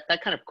really that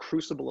kind of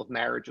crucible of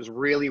marriage is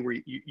really where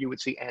you would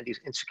see Andy's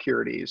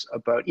insecurities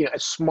about,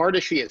 as smart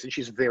as she is, and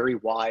she's very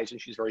wise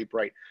and she's very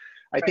bright.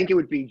 I Right. think it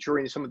would be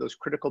during some of those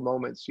critical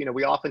moments.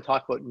 We often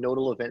talk about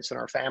nodal events in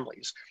our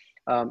families,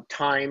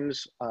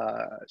 times,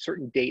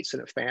 certain dates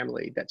in a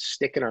family that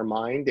stick in our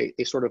mind.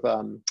 They sort of,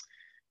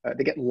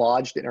 they get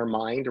lodged in our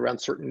mind around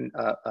certain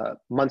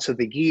months of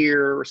the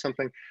year or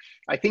something.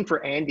 I think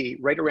for Andy,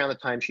 right around the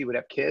time she would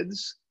have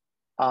kids,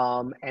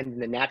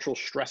 and the natural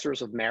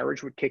stressors of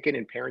marriage would kick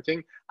in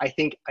parenting. I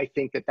think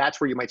that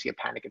that's where you might see a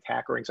panic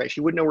attack or anxiety.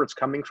 She wouldn't know where it's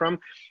coming from,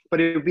 but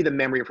it would be the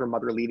memory of her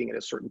mother leaving at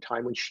a certain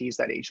time when she's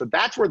that age. So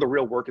that's where the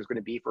real work is going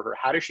to be for her.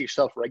 How does she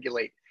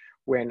self-regulate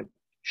when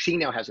she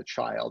now has a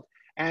child?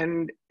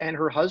 And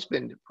her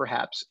husband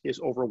perhaps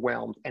is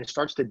overwhelmed and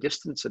starts to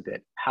distance a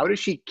bit. How does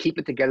she keep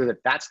it together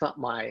that that's not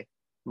my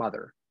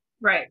mother?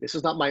 Right. This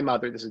is not my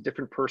mother. This is a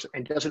different person,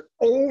 and doesn't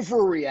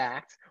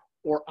overreact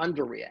or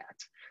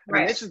underreact. I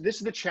mean, Right. this is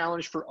the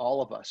challenge for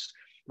all of us.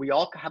 We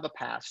all have a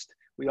past.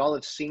 We all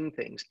have seen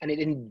things, and it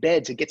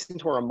embeds. It gets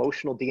into our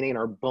emotional DNA and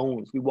our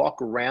bones. We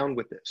walk around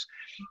with this,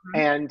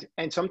 Mm-hmm.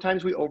 and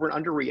sometimes we over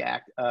and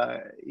underreact,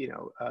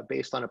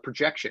 based on a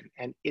projection,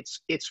 and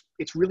it's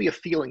really a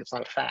feeling. It's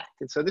not a fact.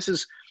 And so this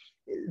is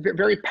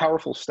very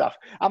powerful stuff.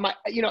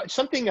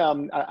 Something.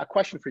 A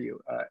question for you,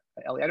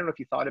 Ellie. I don't know if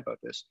you thought about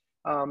this.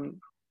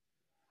 Um,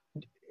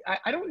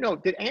 I don't know.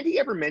 Did Andy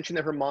ever mention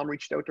that her mom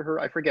reached out to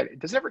her? I forget.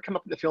 Does it ever come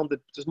up in the film?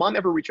 Does mom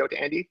ever reach out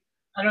to Andy?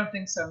 I don't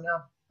think so,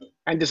 no.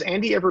 And does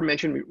Andy ever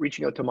mention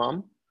reaching out to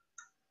mom?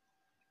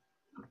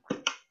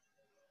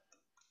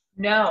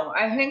 No,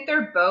 I think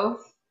they're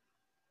both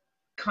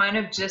kind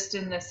of just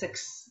in this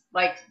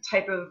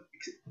type of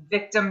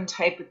victim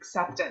type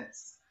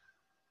acceptance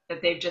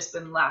that they've just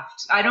been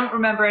left. I don't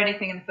remember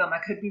anything in the film. I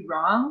could be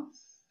wrong,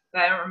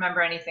 but I don't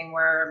remember anything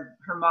where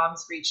her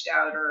mom's reached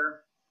out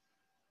or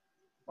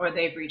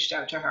they've reached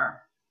out to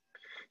her.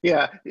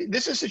 Yeah,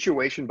 this is a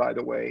situation, by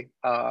the way,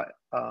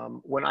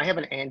 when I have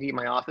an Andy in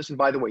my office, and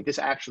by the way, this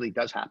actually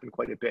does happen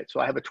quite a bit.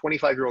 So I have a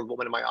 25-year-old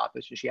woman in my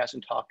office, and she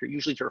hasn't talked to,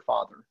 usually to her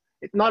father.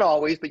 Not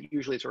always, but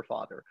usually it's her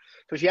father.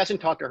 So she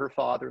hasn't talked to her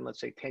father in, let's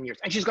say, 10 years.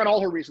 And she's got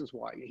all her reasons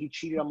why. He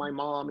cheated on my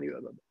mom, and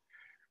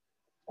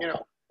you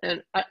know,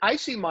 and I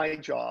see my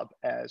job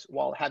as,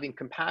 while having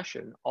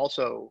compassion,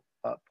 also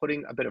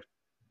putting a bit of,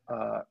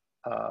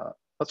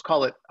 let's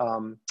call it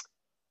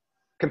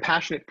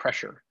compassionate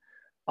pressure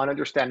on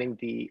understanding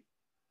the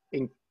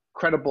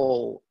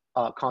incredible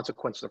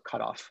consequences of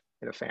cutoff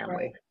in a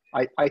family.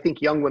 Right. I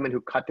think young women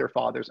who cut their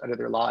fathers out of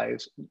their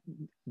lives,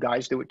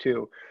 guys do it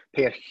too,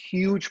 pay a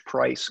huge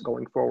price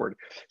going forward.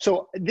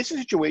 So this is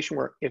a situation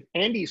where if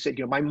Andy said,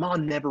 my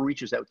mom never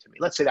reaches out to me,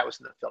 let's say that was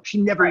in the film,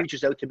 she never Right.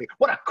 reaches out to me.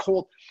 What a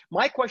cold,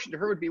 my question to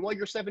her would be, well,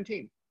 you're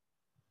 17.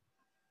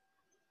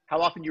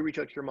 How often do you reach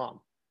out to your mom?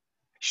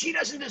 She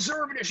doesn't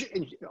deserve it.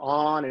 And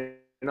on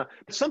and on.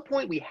 At some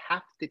point, we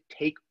have to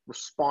take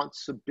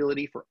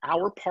responsibility for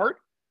our part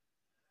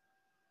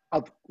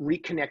of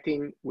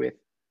reconnecting with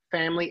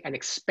family and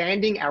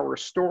expanding our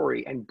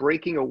story and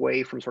breaking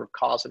away from sort of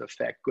cause and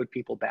effect, good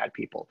people, bad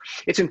people.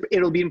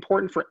 It'll be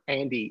important for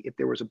Andy, if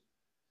there was a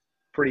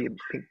Pretty in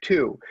Pink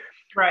 2,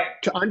 Right.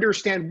 to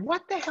understand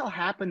what the hell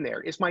happened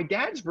there. Is my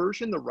dad's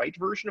version the right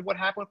version of what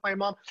happened with my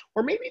mom?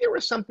 Or maybe there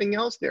was something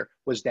else there.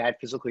 Was dad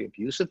physically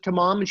abusive to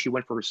mom and she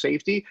went for her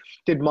safety?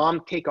 Did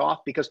mom take off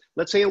because,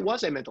 let's say it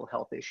was a mental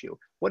health issue?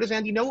 What does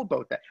Andy know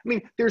about that? I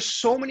mean, there's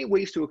so many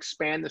ways to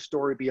expand the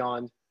story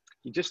beyond,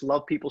 you just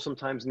love people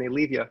sometimes and they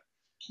leave you.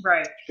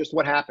 Right. Just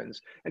what happens.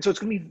 And so it's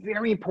going to be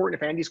very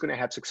important, if Andy's going to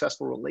have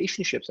successful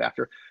relationships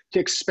after, to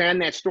expand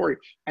that story.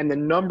 And the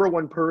number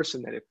one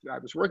person that, if I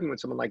was working with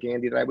someone like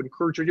Andy, that I would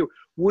encourage her to do,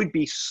 would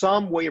be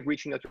some way of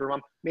reaching out to her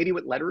mom, maybe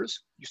with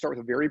letters. You start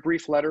with a very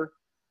brief letter,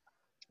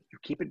 you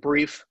keep it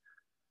brief,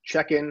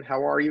 check in,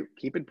 how are you?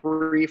 Keep it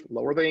brief,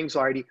 lower the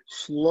anxiety,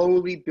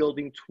 slowly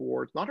building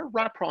towards not a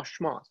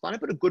rapprochement. It's not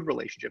about a good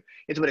relationship.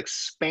 It's about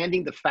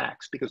expanding the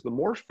facts, because the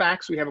more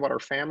facts we have about our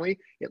family,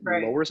 it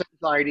Right. lowers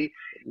anxiety,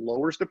 it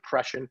lowers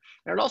depression,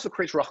 and it also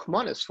creates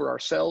rahmanis for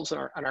ourselves and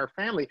our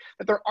family,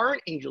 that there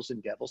aren't angels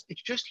and devils.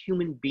 It's just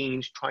human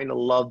beings trying to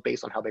love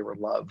based on how they were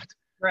loved.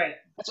 Right.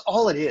 That's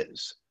all it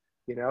is.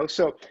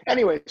 So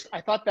anyways,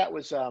 I thought that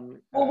was Well,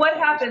 what that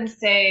was happens,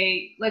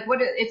 say, like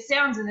what it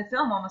sounds in the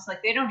film almost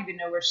like they don't even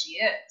know where she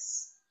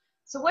is.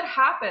 So what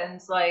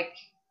happens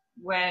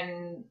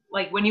when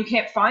you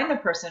can't find the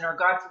person, or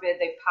God forbid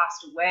they've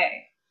passed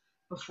away?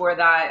 before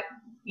that,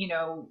 you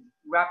know,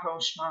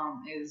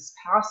 rapprochement is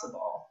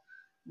possible.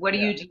 What do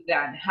Yeah. you do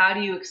then? How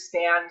do you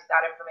expand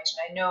that information?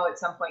 I know at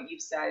some point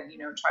you've said, you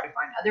know, try to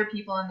find other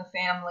people in the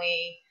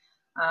family.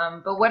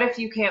 But what if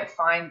you can't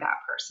find that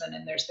person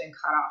and there's been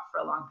cut off for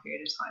a long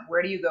period of time?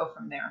 Where do you go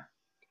from there?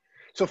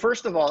 So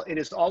first of all, it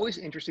is always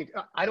interesting.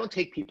 I don't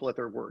take people at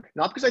their word,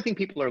 not because I think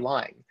people are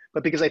lying,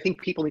 but because I think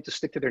people need to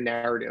stick to their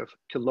narrative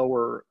to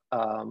lower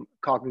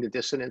cognitive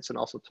dissonance and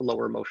also to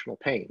lower emotional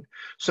pain.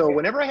 So Okay.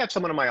 whenever I have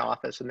someone in my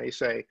office and they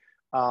say,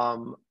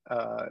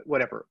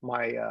 whatever,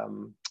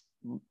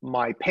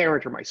 my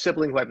parent or my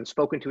sibling who I haven't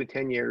spoken to in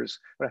 10 years,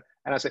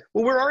 and I say,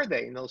 well, where are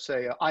they? And they'll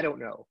say, I don't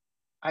know.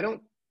 I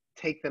don't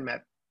take them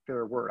at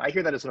their word. I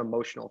hear that as an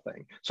emotional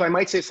thing. So I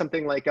might say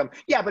something like,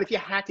 yeah, but if you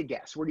had to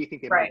guess, where do you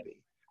think they Right. might be?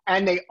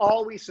 And they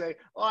always say,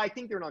 oh, I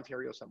think they're in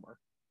Ontario somewhere.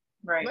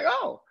 I'm Right. like,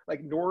 oh,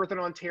 like Northern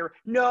Ontario?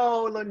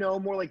 No, no,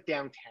 more like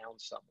downtown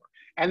somewhere.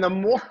 And the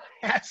more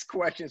I ask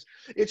questions,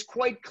 it's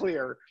quite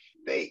clear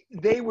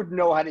they would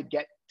know how to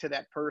get to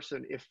that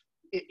person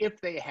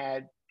if they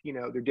had, you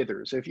know, their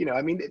dithers. If, you know,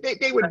 I mean,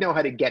 they would know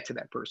how to get to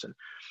that person.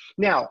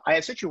 Now, I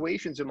have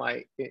situations and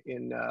by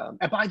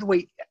the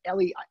way,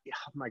 Ellie,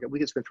 oh my God, we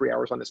could spend 3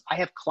 hours on this. I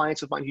have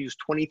clients of mine who use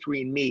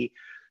 23andMe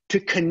to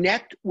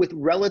connect with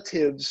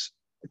relatives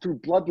through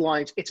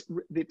bloodlines. It's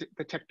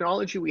the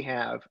technology we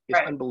have is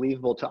Right.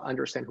 unbelievable to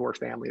understand who our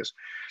family is.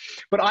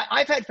 But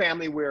I've had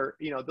family where,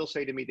 you know, they'll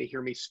say to me, they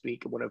hear me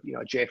speak at one of, you know,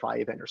 a JFI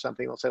event or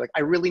something. They'll say like, I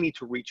really need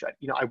to reach out.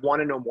 You know, I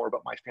want to know more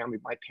about my family.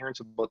 My parents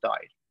have both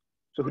died.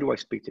 So who do I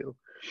speak to?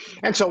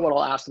 And so what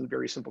I'll ask them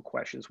very simple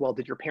questions. Well,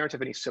 did your parents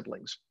have any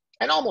siblings?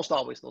 And almost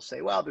always they'll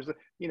say, well, there's a,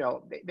 you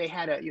know, they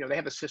had a, you know, they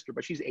have a sister,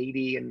 but she's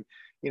 80 and,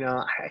 you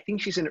know, I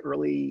think she's in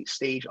early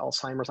stage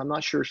Alzheimer's. I'm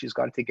not sure she's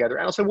got it together.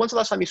 And I'll say, when's the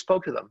last time you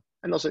spoke to them?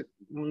 And they'll say,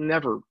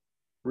 never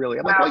really.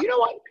 I'm like, well, Wow. you know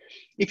what?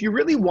 If you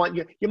really want,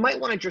 you might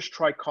want to just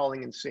try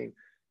calling and seeing.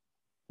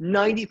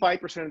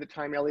 95% of the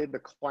time, Elliot, the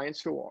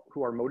clients who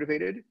are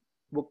motivated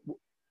will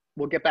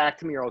get back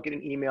to me, or I'll get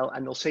an email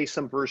and they'll say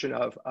some version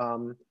of,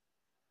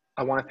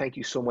 I want to thank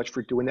you so much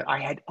for doing that.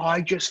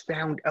 I just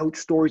found out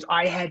stories.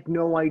 I had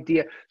no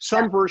idea. Yeah.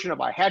 Some version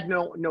of I had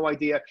no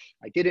idea.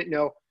 I didn't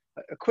know.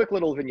 A quick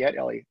little vignette,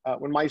 Ellie.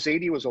 When my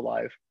Zadie was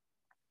alive,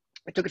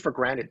 I took it for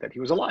granted that he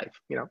was alive,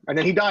 you know, and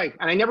then he died.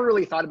 And I never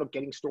really thought about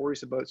getting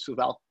stories about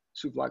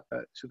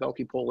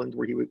Suwałki, Poland,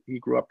 where he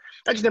grew up.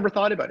 I just never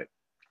thought about it.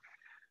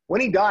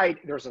 When he died,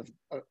 there's a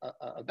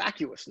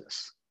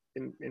vacuousness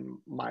in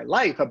my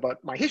life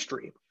about my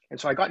history. And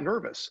so I got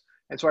nervous.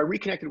 And so I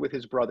reconnected with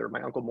his brother,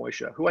 my Uncle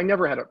Moishe, who I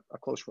never had a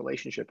close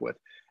relationship with.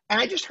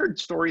 And I just heard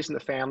stories in the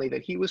family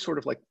that he was sort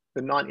of like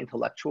the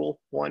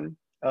non-intellectual one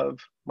of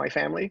my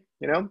family,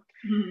 you know?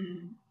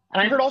 Mhm.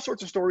 And I heard all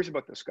sorts of stories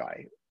about this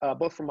guy,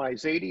 both from my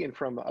Zadie and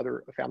from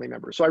other family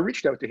members. So I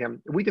reached out to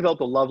him. We developed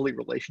a lovely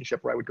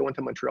relationship where I would go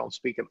into Montreal and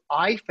speak. And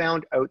I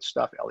found out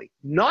stuff, Ellie,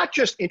 not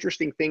just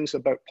interesting things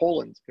about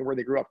Poland and where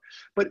they grew up,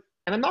 but,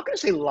 and I'm not going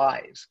to say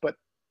lies, but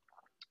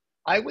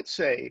I would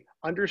say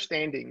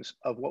understandings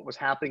of what was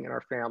happening in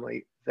our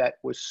family that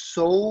was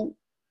so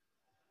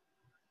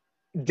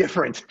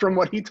different from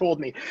what he told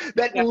me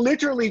that Yeah.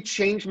 literally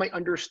changed my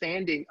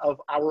understanding of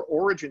our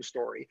origin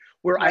story,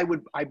 where Yeah.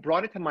 I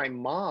brought it to my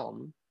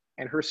mom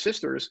and her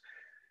sisters,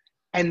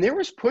 and there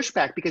was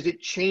pushback because it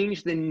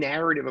changed the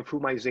narrative of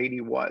who my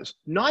Zadie was.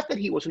 Not that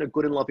he wasn't a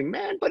good and loving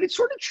man, but it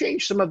sort of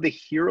changed some of the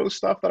hero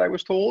stuff that I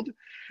was told.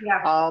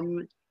 Yeah.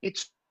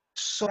 It's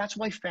so that's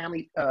why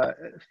family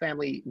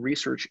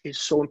research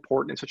is so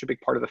important and such a big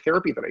part of the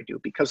therapy that I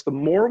do, because the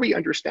more we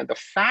understand the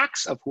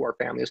facts of who our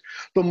family is,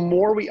 the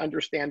more we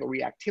understand the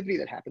reactivity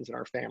that happens in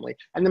our family,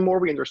 and the more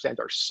we understand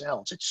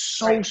ourselves. It's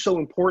Right. so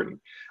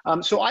important.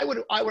 So I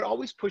would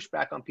always push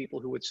back on people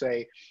who would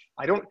say,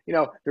 I don't, you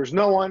know, there's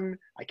no one,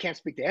 I can't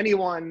speak to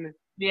anyone,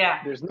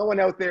 Yeah. there's no one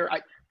out there.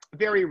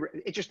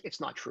 It's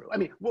not true. I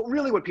mean,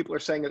 what people are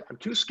saying is, I'm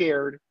too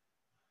scared,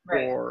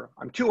 Right. or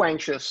I'm too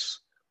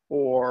anxious,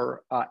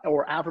 or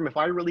Avram, if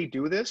I really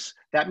do this,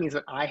 that means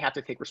that I have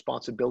to take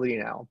responsibility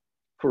now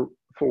for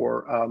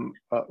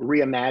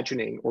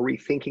reimagining or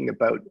rethinking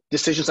about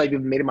decisions I've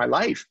even made in my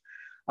life.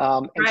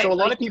 And so Right. a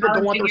lot Like of people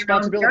don't want challenging the your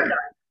own responsibility. paradigm.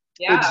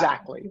 Yeah.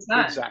 Exactly,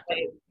 100%. exactly,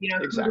 Like, you know,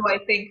 exactly.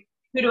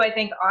 who do I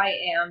think I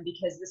am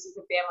because this is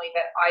the family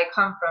that I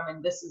come from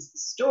and this is the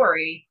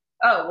story.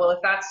 Oh, well,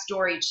 if that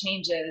story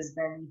changes,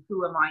 then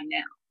who am I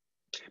now?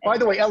 By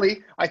And the way,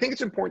 Ellie, I think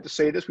it's important to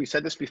say this. We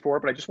said this before,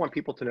 but I just want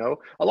people to know.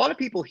 A lot of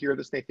people hear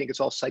this, they think it's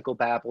all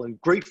psychobabble,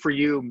 and great for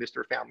you,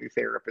 Mr. Family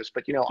Therapist,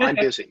 but you know, I'm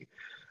busy.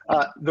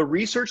 The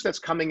research that's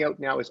coming out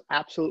now is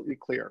absolutely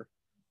clear.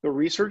 The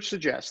research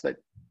suggests that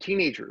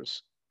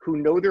teenagers who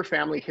know their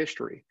family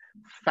history,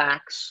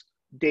 facts,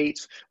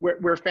 dates,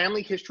 where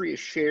family history is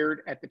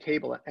shared at the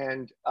table,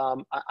 and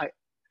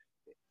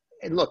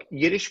look,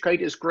 Yiddishkeit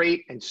is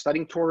great and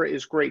studying Torah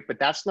is great, but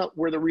that's not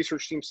where the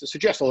research seems to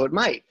suggest, although it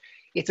might.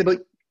 It's about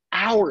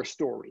our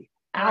story,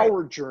 right.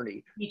 our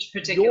journey, Each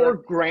particular. your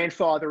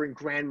grandfather and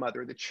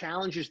grandmother, the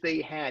challenges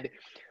they had.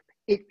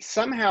 It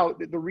somehow,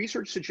 the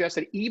research suggests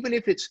that even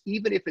if it's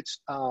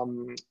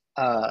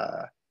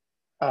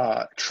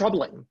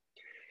troubling.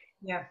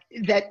 Yeah.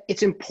 That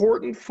it's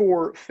important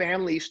for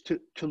families to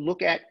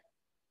look at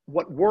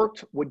what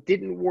worked, what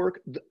didn't work,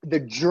 the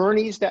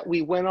journeys that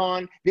we went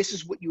on. This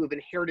is what you have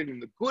inherited in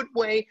the good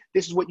way.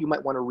 This is what you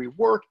might want to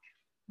rework.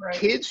 Right.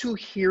 Kids who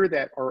hear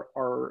that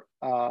are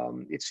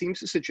it seems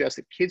to suggest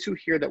that kids who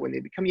hear that when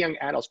they become young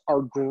adults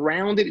are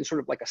grounded in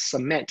sort of like a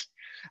cement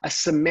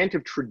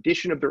of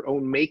tradition of their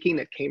own making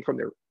that came from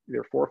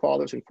their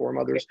forefathers and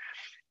foremothers,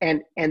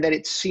 and that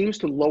it seems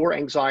to lower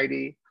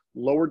anxiety,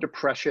 lower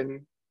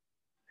depression,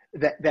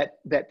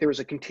 that there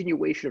is a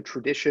continuation of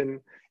tradition,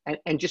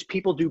 and just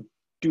people do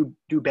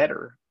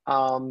better.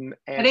 And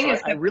so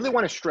I really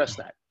want to stress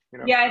that. You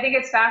know? Yeah, I think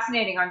it's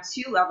fascinating on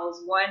two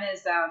levels. One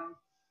is,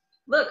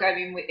 look, I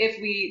mean,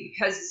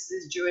 because this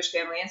is Jewish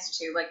Family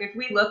Institute, like if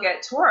we look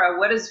at Torah,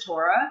 what is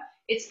Torah?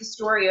 It's the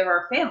story of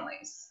our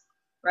families,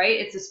 right?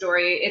 It's a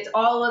story. It's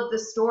all of the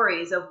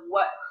stories of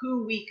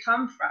who we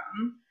come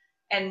from,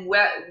 and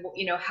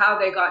how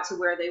they got to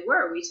where they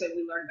were. We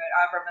learned about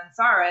Avram and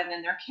Sarah, and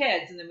then their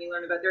kids, and then we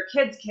learned about their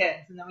kids'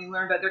 kids, and then we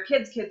learned about their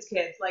kids' kids'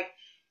 kids. Like,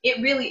 it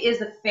really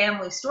is a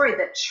family story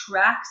that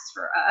tracks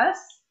for us,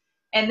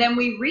 and then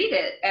we read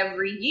it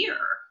every year.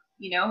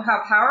 You know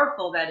how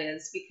powerful that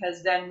is,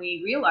 because then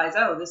we realize,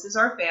 oh, this is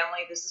our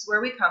family, this is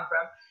where we come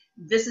from,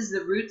 this is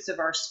the roots of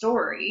our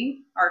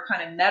story, our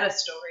kind of meta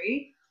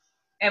story,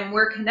 and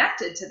we're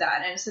connected to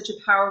that. And it's such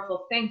a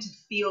powerful thing to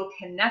feel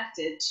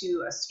connected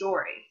to a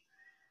story.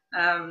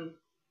 And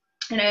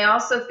I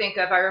also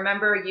I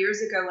remember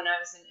years ago when I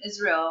was in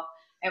Israel,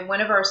 and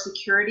one of our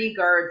security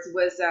guards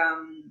was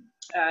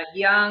a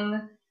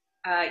young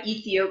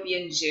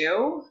Ethiopian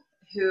Jew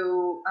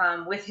who,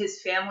 with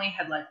his family,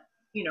 had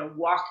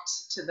walked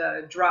to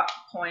the drop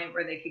point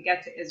where they could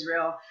get to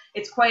Israel.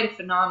 It's quite a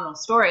phenomenal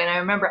story. And I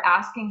remember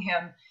asking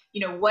him,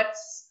 what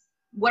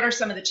are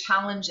some of the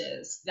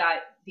challenges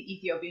that the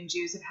Ethiopian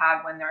Jews have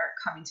had when they're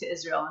coming to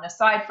Israel? And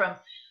aside from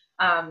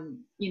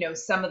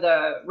some of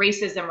the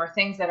racism or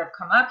things that have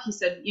come up, he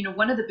said,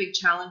 one of the big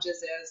challenges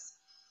is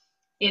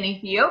in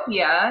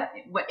Ethiopia,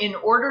 in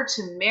order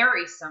to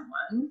marry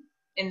someone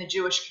in the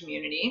Jewish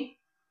community,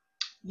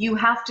 you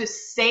have to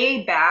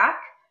say back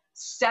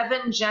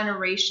 7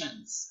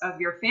 generations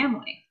of your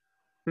family.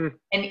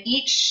 And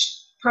each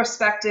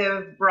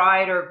prospective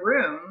bride or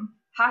groom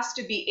has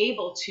to be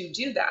able to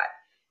do that,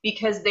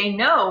 because they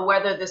know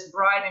whether this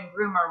bride and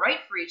groom are right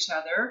for each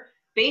other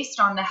based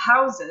on the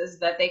houses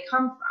that they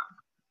come from.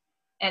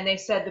 And they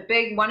said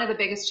one of the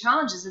biggest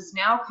challenges is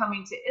now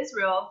coming to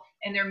Israel,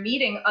 and they're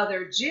meeting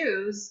other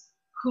Jews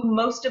who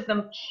most of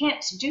them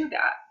can't do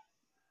that.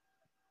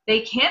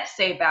 They can't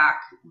say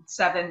back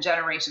 7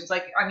 generations.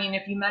 Like, I mean,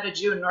 if you met a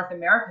Jew in North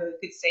America who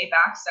could say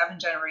back 7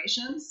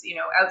 generations,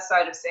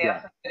 outside of, say,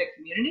 a Hasidic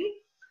community,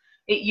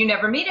 you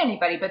never meet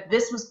anybody. But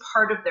this was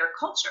part of their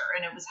culture,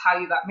 and it was how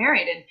you got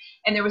married.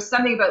 And there was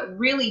something about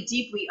really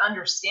deeply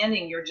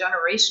understanding your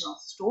generational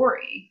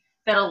story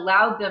that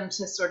allowed them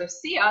to sort of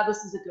see,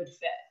 this is a good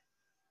fit.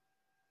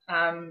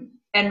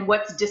 And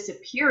what's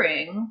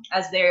disappearing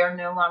as they are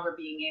no longer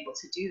being able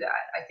to do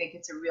that, I think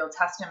it's a real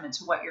testament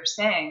to what you're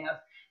saying of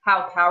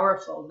how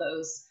powerful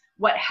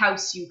what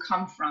house you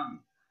come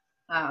from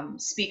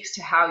speaks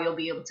to how you'll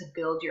be able to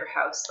build your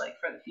house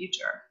for the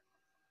future.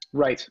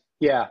 Right.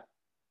 Yeah.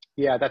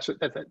 Yeah. That's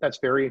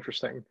very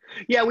interesting.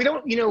 Yeah. We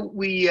don't,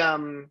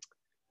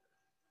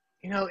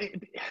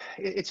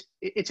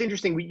 it's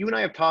interesting. You and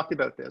I have talked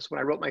about this when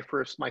I wrote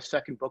my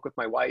second book with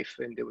my wife,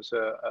 and it was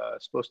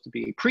supposed to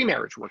be a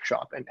pre-marriage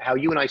workshop, and how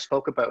you and I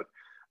spoke about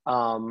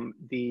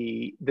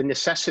the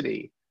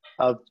necessity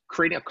of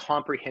creating a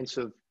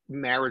comprehensive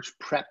marriage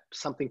prep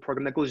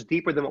program that goes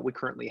deeper than what we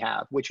currently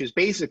have, which is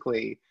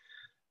basically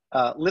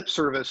lip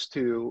service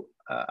to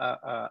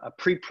a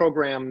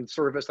pre-programmed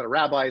service that a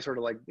rabbi sort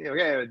of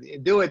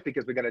do it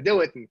because we got to do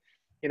it, and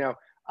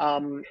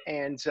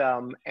and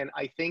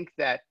I think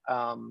that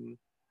I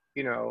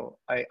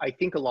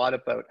think a lot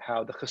about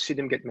how the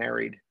Hasidim get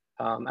married,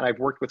 and I've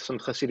worked with some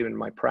Hasidim in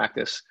my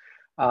practice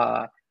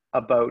about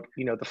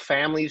the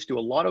families do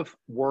a lot of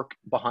work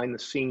behind the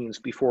scenes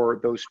before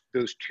those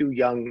 2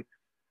 young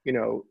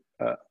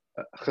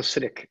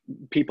Hasidic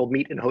people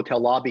meet in a hotel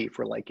lobby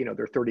for their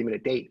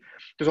 30-minute date.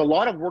 There's a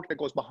lot of work that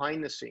goes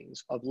behind the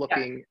scenes of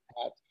looking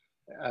at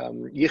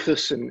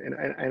yichus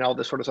and all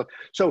this sort of stuff.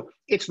 So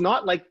it's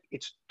not like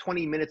it's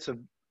 20 minutes of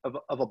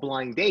a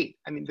blind date.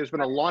 I mean, there's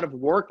been a lot of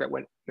work that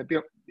went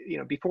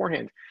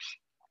beforehand.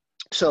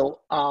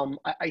 So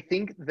I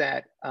think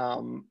that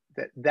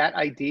that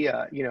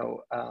idea,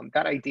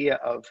 that idea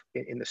of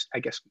in this, I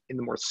guess, in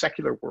the more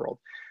secular world,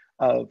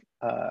 of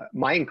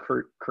my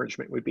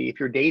encouragement would be, if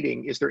you're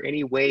dating, is there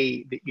any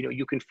way that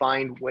you can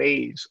find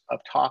ways of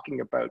talking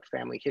about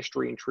family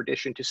history and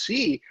tradition to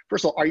see,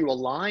 first of all, are you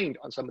aligned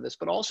on some of this,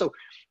 but also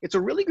it's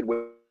a really good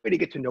way to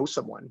get to know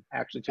someone,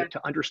 actually,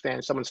 to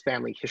understand someone's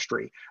family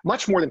history,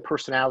 much more than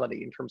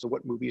personality, in terms of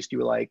what movies do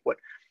you like, what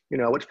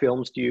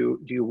films do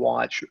you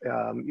watch,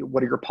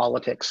 what are your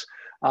politics.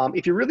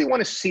 If you really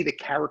want to see the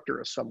character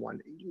of someone,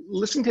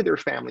 listen to their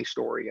family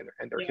story and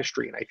their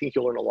history, and I think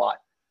you'll learn a lot.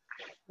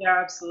 Yeah,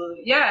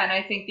 absolutely. Yeah, and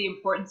I think the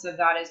importance of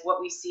that is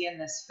what we see in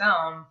this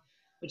film,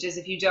 which is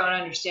if you don't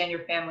understand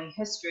your family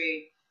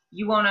history,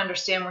 you won't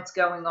understand what's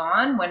going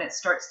on when it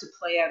starts to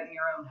play out in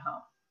your own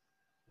home.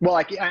 Well,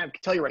 I can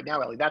tell you right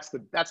now, Ellie, that's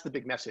the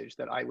big message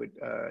that I would,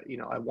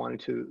 I wanted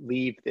to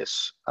leave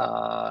this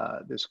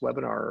this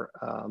webinar,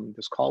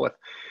 this call with,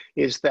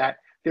 is that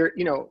there,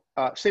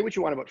 say what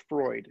you want about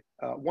Freud.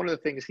 One of the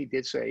things he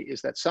did say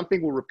is that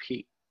something will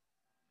repeat.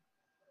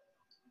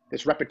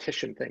 This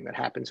repetition thing that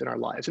happens in our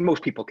lives, and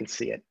most people can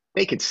see it.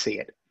 They can see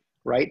it,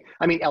 right?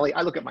 I mean, Ellie,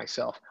 I look at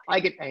myself. I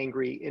get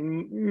angry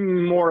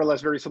in more or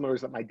less very similar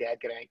ways that my dad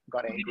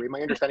got angry. My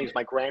understanding is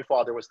my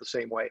grandfather was the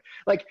same way.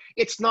 Like,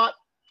 it's not.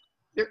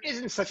 There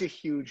isn't such a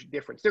huge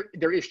difference.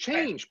 There is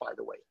change, by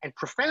the way, and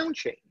profound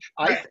change,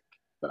 I Right. think,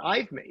 that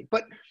I've made.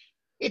 But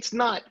it's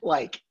not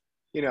like,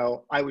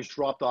 I was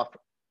dropped off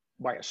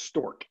by a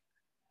stork,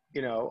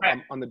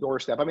 Right. on the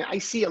doorstep. I mean, I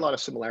see a lot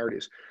of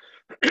similarities.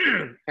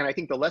 And I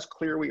think the less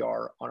clear we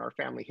are on our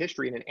family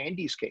history, and in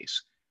Andy's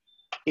case,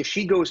 if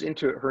she goes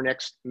into her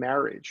next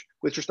marriage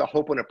with just a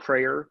hope and a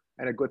prayer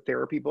and a good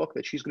therapy book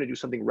that she's going to do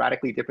something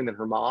radically different than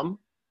her mom,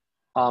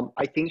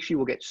 I think she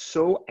will get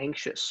so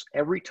anxious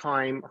every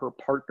time her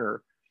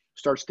partner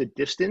starts to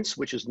distance,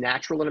 which is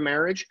natural in a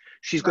marriage.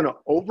 She's Right. going to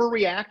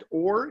overreact,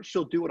 or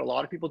she'll do what a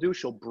lot of people do.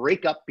 She'll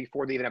break up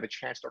before they even have a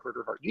chance to hurt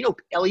her heart.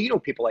 Ellie,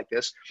 people like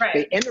this. Right.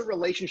 They end their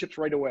relationships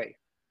right away,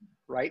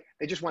 right?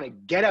 They just want to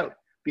get out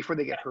before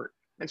they get hurt.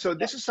 And so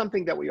this is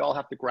something that we all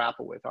have to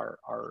grapple with our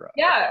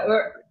Yeah, family.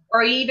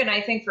 or even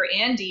I think for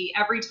Andy,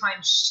 every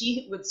time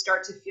she would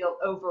start to feel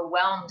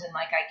overwhelmed and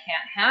like I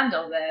can't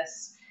handle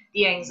this,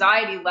 the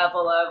anxiety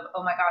level of,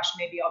 oh my gosh,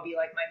 maybe I'll be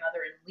like my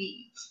mother and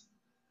leave,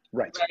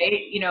 Right.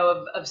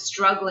 right? Of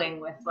struggling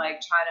with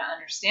like trying to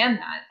understand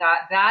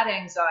that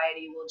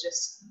anxiety will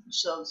just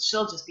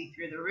she'll just be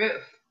through the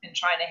roof and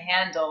trying to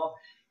handle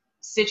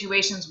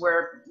situations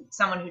where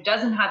someone who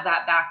doesn't have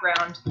that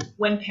background,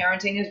 when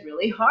parenting is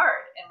really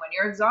hard and when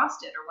you're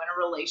exhausted, or when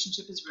a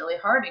relationship is really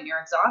hard and you're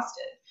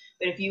exhausted.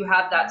 But if you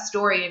have that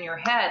story in your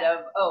head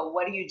of, oh,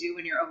 what do you do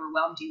when you're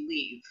overwhelmed? You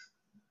leave.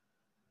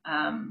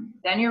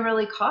 Then you're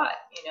really caught.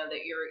 That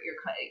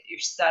you're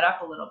set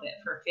up a little bit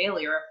for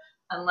failure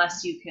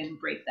unless you can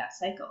break that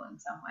cycle in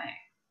some way.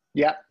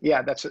 Yeah.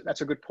 Yeah. That's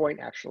a good point,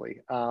 actually.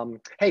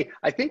 Hey,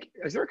 I think,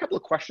 is there a couple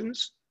of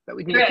questions that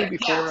we can get There to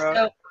is,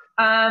 yeah.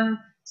 before?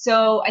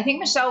 So I think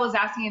Michelle was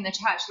asking in the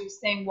chat, she was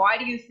saying, why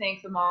do you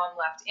think the mom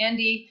left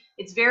Andy?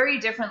 It's very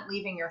different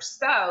leaving your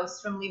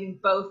spouse from leaving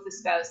both the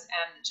spouse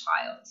and the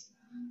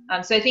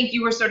child. So I think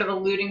you were sort of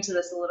alluding to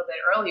this a little bit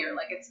earlier.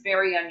 Like, it's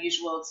very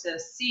unusual to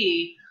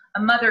see a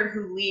mother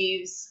who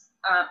leaves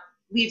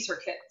her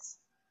kids.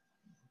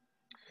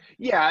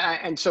 Yeah,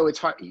 and so it's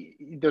hard.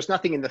 There's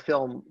nothing in the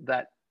film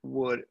that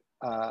would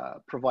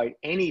provide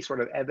any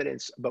sort of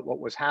evidence about what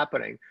was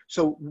happening.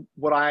 So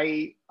what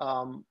I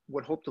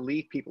would hope to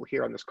leave people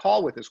here on this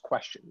call with is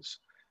questions,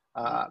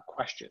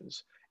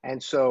 questions.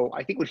 And so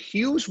I think what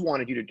Hughes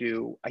wanted you to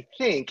do, I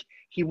think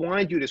he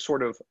wanted you to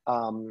sort of,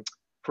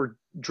 for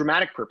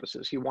dramatic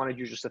purposes, he wanted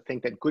you just to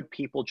think that good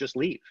people just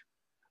leave,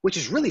 which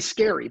is really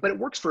scary, but it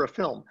works for a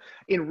film.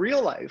 In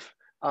real life,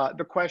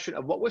 the question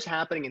of what was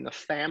happening in the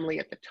family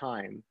at the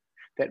time,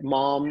 that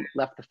mom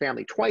left the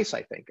family twice,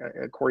 I think,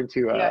 according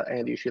to Yeah.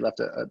 Andy, she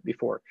left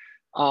before.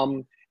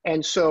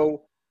 And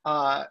so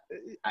I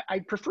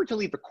prefer to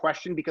leave the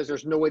question because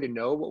there's no way to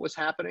know what was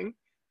happening.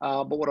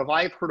 But what have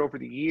I heard over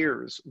the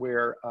years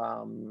where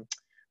a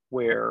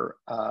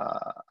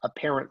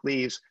parent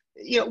leaves,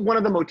 one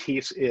of the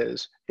motifs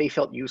is they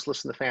felt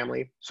useless in the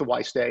family, so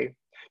why stay?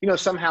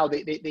 Somehow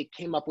they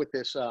came up with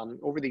this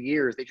over the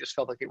years. They just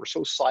felt like they were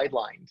so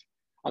sidelined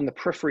on the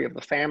periphery of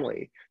the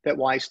family that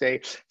why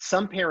stay.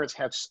 Some parents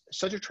have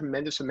such a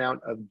tremendous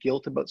amount of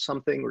guilt about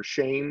something or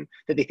shame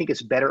that they think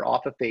it's better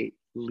off if they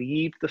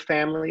leave the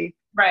family.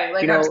 Right.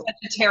 Like, You I'm know, such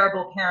a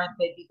terrible parent,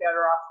 they'd be better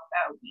off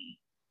without me.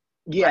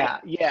 Right.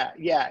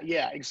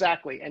 yeah,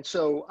 exactly. And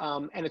so,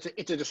 and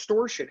it's a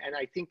distortion. And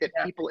I think that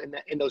Yeah. people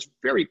in those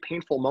very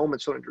painful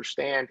moments don't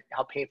understand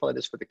how painful it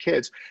is for the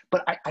kids.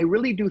 But I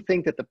really do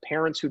think that the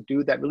parents who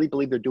do that really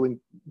believe they're doing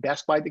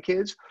best by the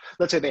kids.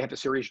 Let's say they have a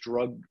serious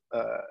drug,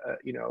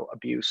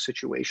 abuse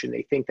situation.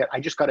 They think that I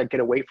just got to get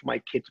away from my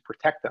kid to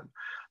protect them.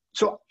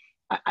 So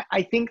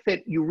I think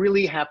that you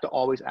really have to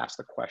always ask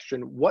the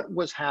question, what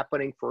was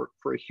happening for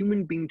a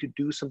human being to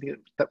do something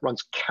that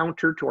runs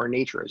counter to our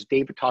nature? As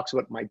David talks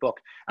about in my book,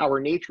 our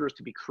nature is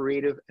to be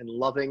creative and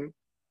loving,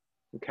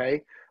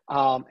 okay,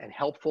 and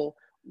helpful.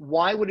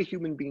 Why would a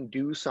human being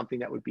do something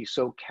that would be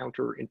so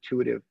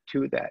counterintuitive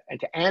to that? And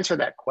to answer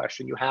that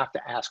question, you have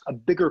to ask a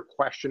bigger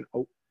question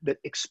that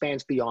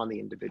expands beyond the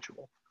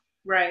individual.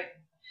 Right.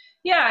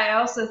 Yeah, I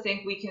also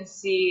think we can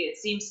see, it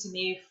seems to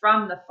me,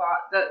 from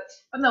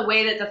from the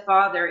way that the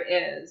father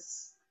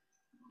is,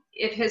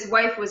 if his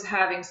wife was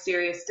having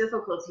serious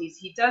difficulties,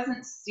 he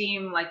doesn't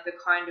seem like the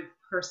kind of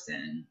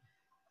person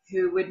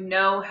who would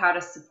know how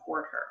to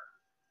support her,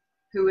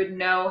 who would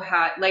know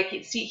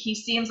he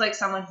seems like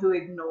someone who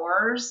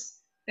ignores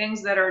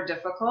things that are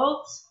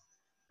difficult,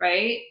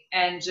 right?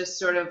 And just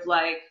sort of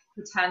like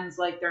pretends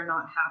like they're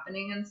not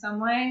happening in some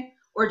way,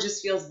 or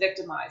just feels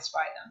victimized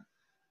by them.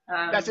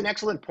 That's an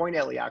excellent point,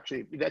 Ellie,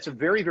 actually. That's a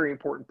very, very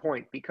important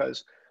point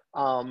because,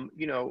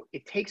 you know,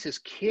 it takes his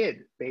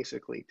kid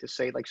basically to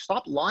say, like,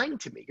 stop lying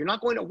to me. You're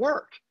not going to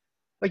work.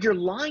 Like, you're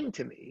lying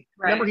to me.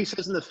 Right. Remember, he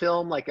says in the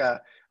film, like,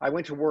 I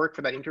went to work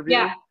for that interview.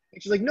 Yeah.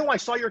 And she's like, no, I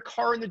saw your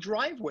car in the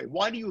driveway.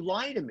 Why do you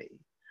lie to me?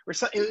 Or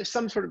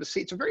some sort of a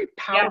scene. It's a very Yeah.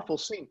 powerful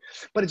scene,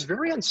 but it's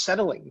very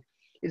unsettling.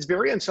 It's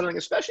very unsettling,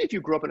 especially if you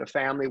grew up in a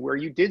family where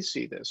you did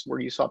see this, where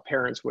you saw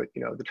parents with,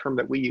 you know, the term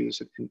that we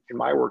use in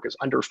my work is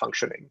under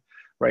functioning,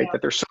 right? Yeah.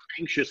 That they're so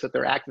anxious that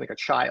they're acting like a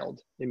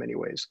child in many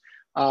ways.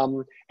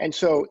 And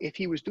so if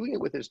he was doing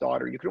it with his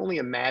daughter, you could only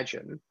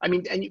imagine, I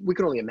mean, and we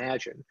can only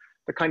imagine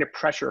the kind of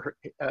pressure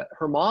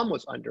her mom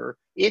was under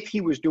if he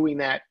was doing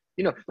that.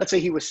 You know, let's say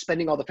he was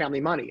spending all the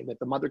family money and that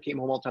the mother came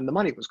home all the time, the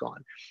money was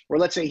gone. Or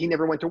let's say he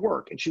never went to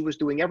work and she was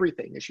doing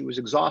everything and she was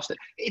exhausted.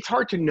 It's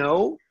hard to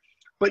know,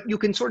 but you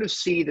can sort of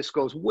see this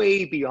goes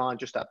way beyond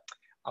just a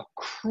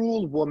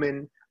cruel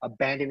woman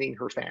abandoning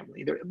her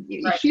family.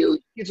 Right. Hugh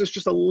gives us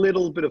just a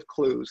little bit of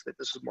clues that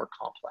this is more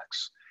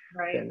complex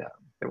Right.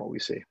 than what we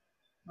see.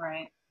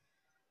 Right.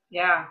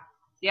 Yeah.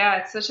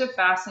 Yeah. It's such a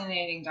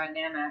fascinating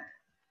dynamic.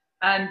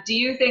 Do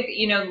you think,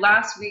 you know, the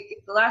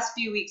last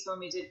few weeks when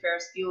we did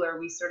Ferris Bueller,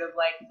 we sort of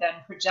like then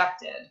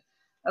projected,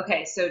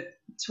 okay, so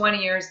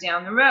 20 years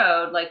down the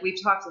road, like we've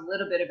talked a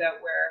little bit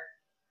about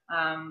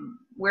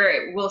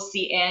where we'll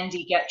see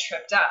Andy get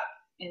tripped up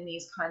in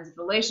these kinds of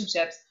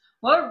relationships.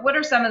 What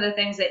are some of the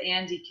things that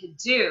Andy could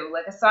do?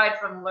 Like aside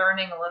from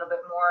learning a little bit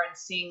more and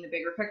seeing the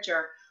bigger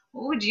picture,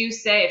 what would you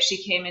say if she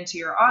came into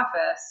your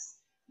office,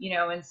 you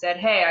know, and said,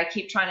 hey, I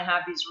keep trying to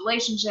have these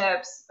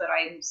relationships, but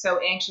I'm so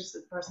anxious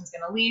that the person's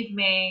going to leave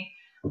me.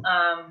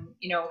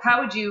 You know,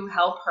 how would you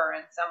help her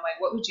in some way?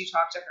 What would you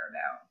talk to her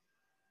about?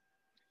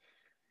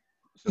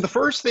 So the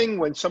first thing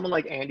when someone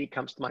like Andy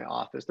comes to my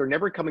office, they're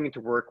never coming into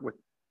work with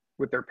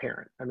their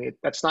parent. I mean,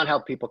 that's not how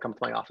people come to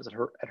my office at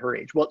her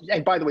age. Well,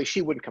 and by the way,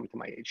 she wouldn't come to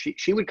my age.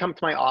 She would come to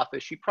my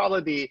office.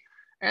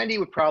 Andy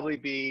would probably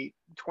be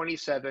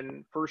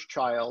 27, first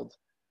child,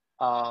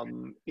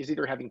 is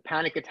either having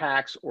panic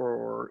attacks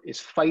or is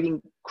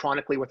fighting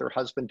chronically with her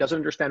husband, doesn't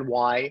understand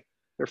why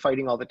they're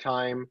fighting all the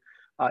time.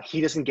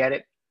 He doesn't get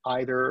it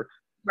either.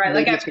 Right,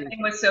 like Maybe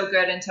everything was so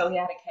good until he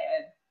had a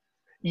kid.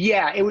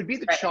 yeah, it would be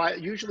the Right.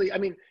 child. Usually, I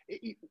mean,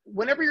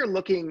 whenever you're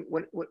looking,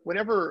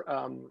 whenever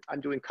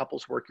I'm doing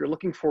couples work, you're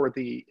looking for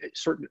the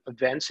certain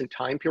events and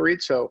time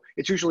periods. So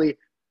it's usually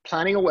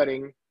planning a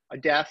wedding, a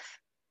death,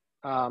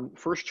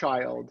 first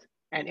child,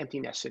 and empty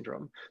nest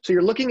syndrome. So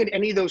you're looking at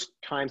any of those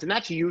times, and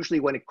that's usually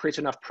when it creates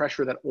enough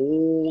pressure that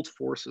old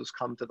forces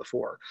come to the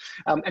fore.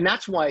 And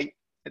that's why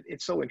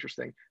it's so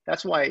interesting.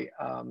 That's why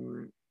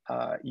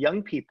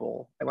young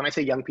people, and when I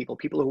say young people,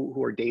 people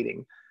who are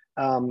dating,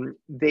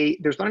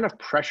 there's not enough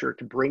pressure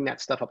to bring that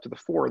stuff up to the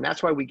fore. And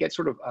that's why we get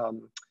sort of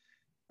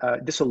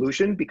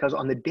disillusioned, because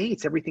on the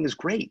dates, everything is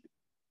great.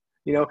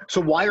 You know, so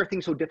why are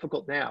things so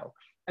difficult now?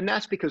 And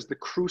that's because the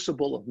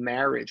crucible of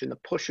marriage and the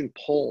push and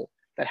pull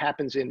that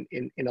happens in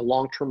a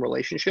long-term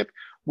relationship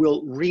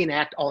will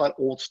reenact all that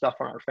old stuff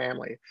on our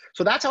family.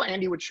 So that's how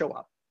Andy would show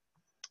up.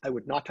 I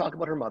would not talk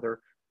about her mother.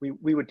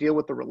 We would deal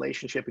with the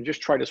relationship and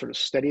just try to sort of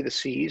steady the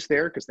seas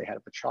there because they had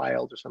a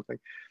child or something.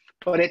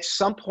 But at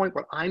some point,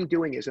 what I'm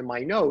doing is in my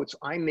notes,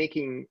 I'm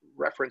making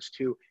reference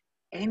to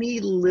any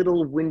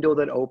little window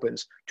that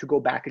opens to go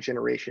back a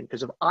generation.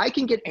 Because if I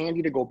can get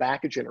Andy to go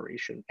back a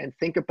generation and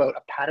think about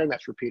a pattern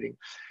that's repeating,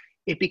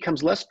 it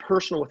becomes less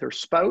personal with her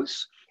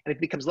spouse. And it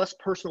becomes less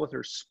personal with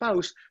her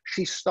spouse.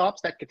 She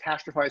stops that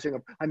catastrophizing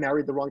of, I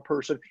married the wrong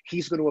person,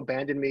 he's going to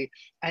abandon me.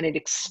 And it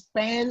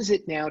expands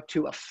it now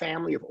to a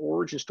family of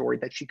origin story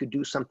that she could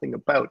do something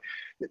about.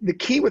 The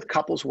key with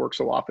couples work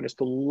so often is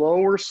to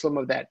lower some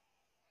of that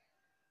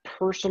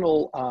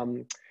personal,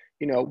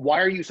 you know, why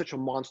are you such a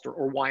monster,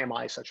 or why am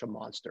I such a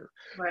monster?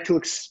 Right. To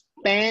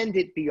expand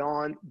it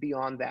beyond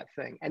that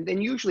thing. And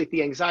then usually if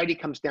the anxiety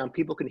comes down,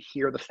 people can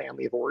hear the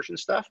family of origin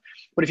stuff.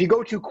 But if you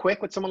go too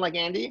quick with someone like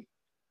Andy,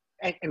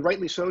 and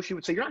rightly so, she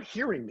would say, you're not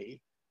hearing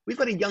me. We've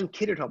got a young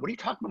kid at home. What are you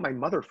talking about my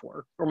mother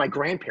for, or my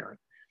grandparent?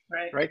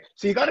 Right. Right.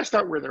 So you got to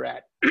start where they're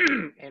at.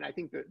 And I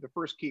think the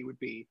first key would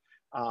be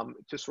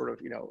to sort of,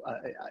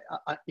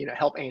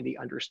 help Andy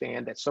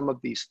understand that some of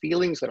these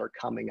feelings that are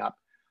coming up,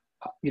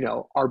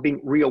 are being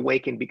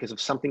reawakened because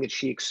of something that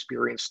she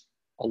experienced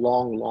a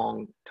long,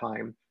 long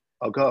time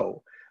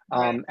ago.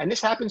 Right. And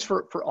this happens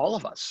for all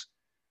of us,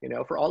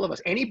 for all of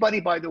us. Anybody,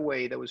 by the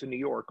way, that was in New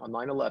York on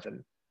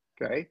 9/11,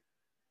 okay,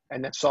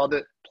 and that saw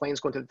the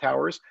planes going to the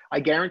towers, I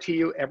guarantee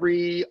you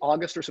every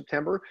August or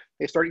September,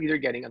 they start either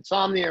getting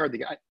insomnia or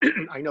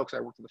I know because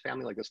I worked with a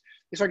family like this,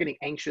 they start getting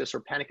anxious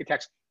or panic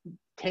attacks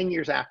 10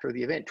 years after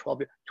the event,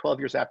 12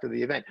 years after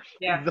the event.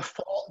 Yeah.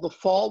 The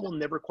fall will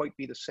never quite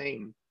be the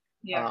same.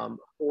 Yeah.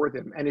 For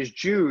them. And as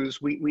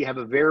Jews, we have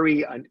a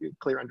very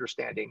clear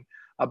understanding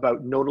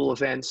about nodal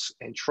events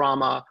and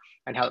trauma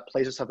and how it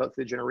plays itself out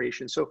through the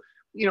generation. So,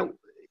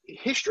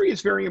 history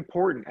is very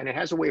important, and it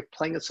has a way of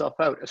playing itself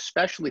out,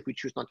 especially if we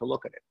choose not to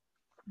look at it.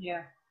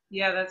 Yeah.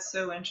 Yeah, that's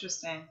so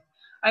interesting.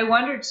 I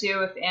wonder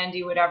too if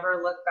Andy would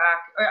ever look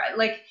back, or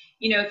like,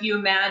 if you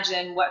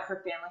imagine what her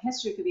family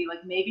history could be,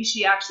 like maybe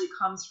she actually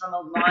comes from a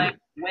line of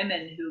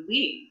women who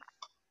leave,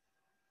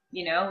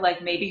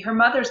 like maybe her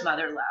mother's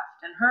mother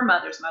left and her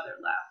mother's mother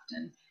left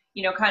and,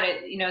 kind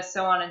of,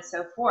 so on and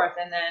so forth.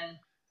 And then,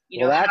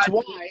 Well, that's how,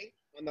 why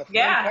on the front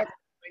yeah, cover of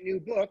my new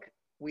book,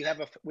 we have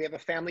a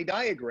family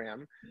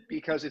diagram,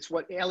 because it's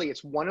what, Ellie,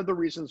 it's one of the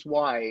reasons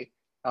why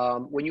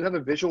when you have a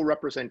visual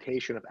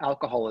representation of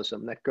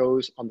alcoholism that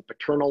goes on the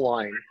paternal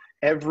line,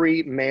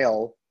 every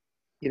male,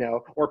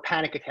 or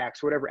panic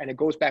attacks, or whatever, and it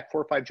goes back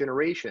 4 or 5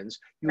 generations,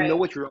 you know right,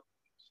 what you're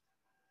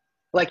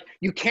like.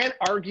 You can't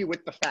argue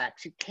with the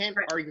facts. You can't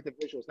right, argue with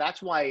the visuals.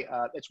 That's why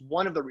it's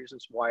one of the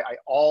reasons why I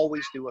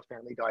always do a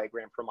family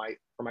diagram for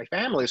my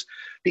families,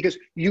 because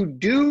you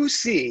do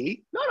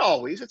see, not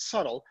always, it's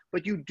subtle,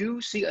 but you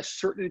do see a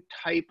certain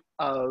type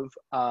of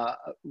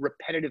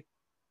repetitive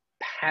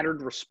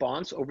patterned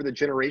response over the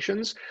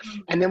generations.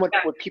 And then what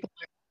people,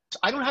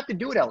 I don't have to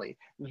do it, Ellie.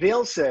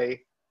 They'll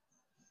say,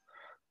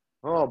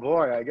 "Oh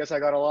boy, I guess I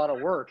got a lot of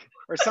work,"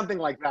 or something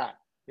like that.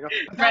 But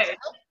that's right,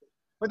 helpful.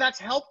 But that's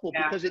helpful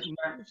yeah, because it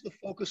sure. moves the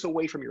focus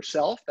away from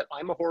yourself, that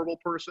I'm a horrible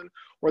person,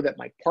 or that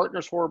my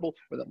partner's horrible,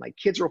 or that my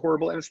kids are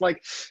horrible. And it's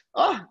like,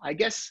 oh, I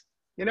guess,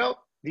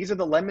 these are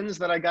the lemons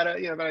that I gotta,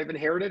 that I've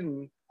inherited,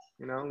 and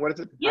what is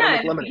it? How to Yeah, make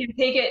and we lemonade.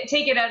 can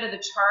take it out of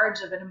the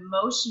charge of an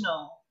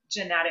emotional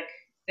genetic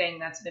thing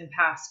that's been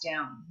passed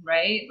down,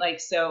 right? Like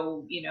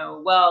so,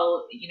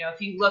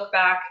 if you look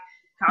back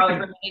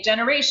however many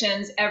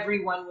generations,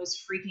 everyone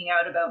was freaking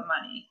out about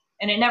money.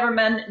 And it never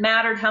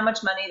mattered how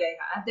much money they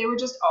had. They were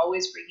just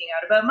always freaking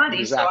out about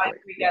money. So I Exactly.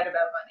 freak Yeah. out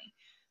about money.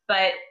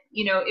 But,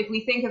 if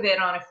we think of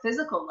it on a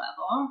physical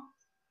level,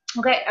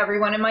 okay,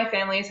 everyone in my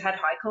family has had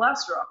high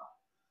cholesterol.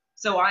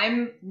 So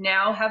I'm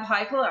now have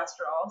high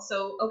cholesterol.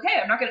 So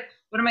okay,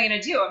 what am I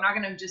gonna do? I'm not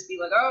gonna just be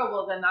like, oh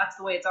well then that's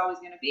the way it's always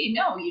gonna be.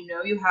 No,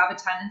 you have a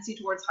tendency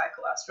towards high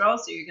cholesterol,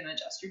 so you're gonna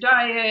adjust your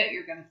diet,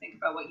 you're gonna think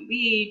about what you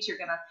eat, you're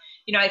gonna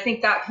I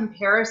think that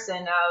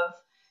comparison of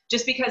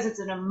just because it's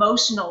an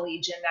emotionally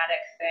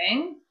genetic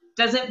thing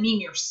doesn't mean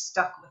you're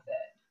stuck with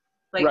it.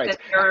 Like Right.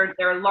 that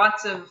there are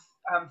lots of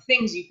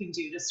things you can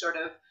do to sort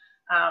of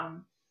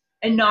um,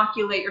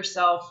 inoculate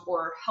yourself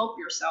or help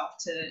yourself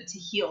to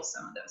heal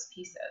some of those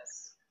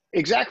pieces.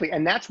 Exactly,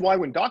 and that's why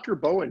when Dr.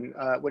 Bowen,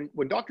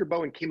 when Dr.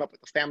 Bowen came up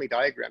with the family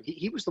diagram,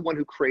 he was the one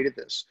who created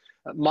this.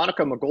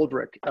 Monica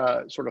McGoldrick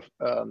sort of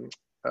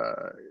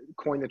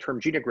coined the term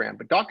genogram,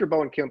 but Dr.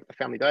 Bowen came up with the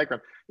family diagram.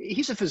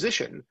 He's a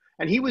physician,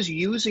 and he was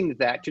using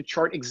that to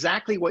chart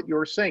exactly what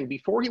you're saying.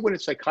 Before he went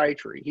into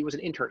psychiatry, he was an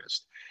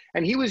internist,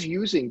 and he was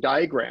using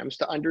diagrams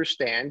to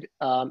understand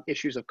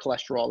issues of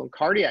cholesterol and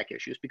cardiac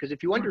issues. Because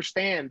if you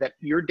understand that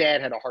your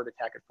dad had a heart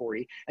attack at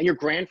 40 and your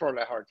grandfather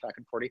had a heart attack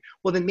at 40,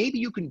 well, then maybe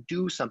you can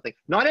do something.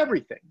 Not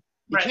everything.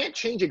 You Right. can't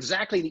change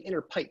exactly the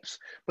inner pipes,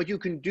 but you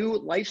can do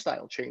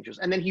lifestyle changes.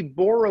 And then he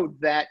borrowed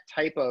that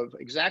type of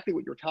exactly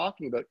what you're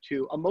talking about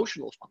to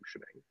emotional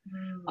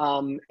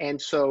functioning.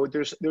 And so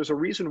there's a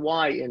reason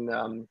why in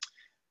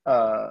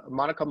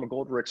Monica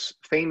McGoldrick's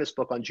famous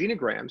book on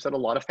genograms that a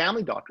lot of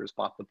family doctors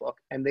bought the book,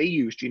 and they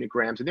use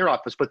genograms in their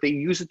office, but they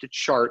use it to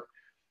chart.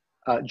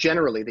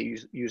 Generally, they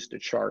use it to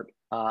chart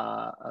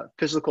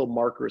physical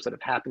markers that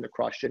have happened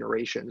across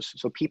generations,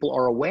 so people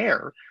are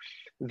aware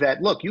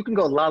that, look, you can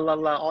go la la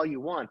la all you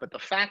want, but the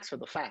facts are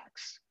the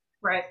facts.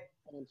 Right.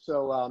 And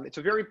so it's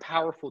a very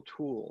powerful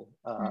tool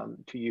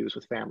to use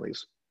with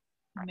families.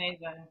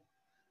 Amazing.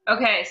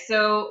 Okay,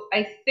 so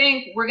I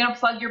think we're gonna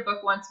plug your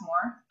book once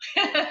more.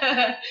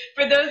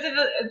 For those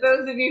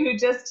of you who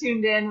just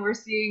tuned in, we're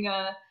seeing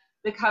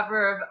the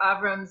cover of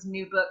Avram's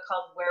new book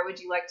called "Where Would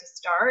You Like to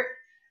Start?"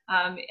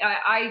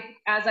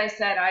 As I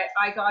said,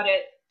 I got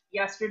it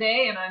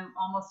yesterday, and I'm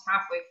almost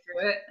halfway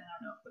through it. I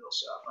don't know if it'll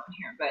show up on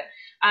here,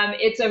 but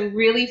it's a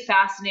really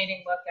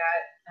fascinating look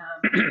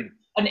at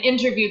an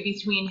interview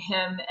between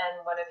him and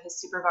one of his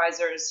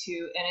supervisors,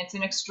 and it's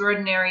an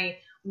extraordinary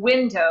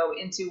window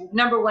into,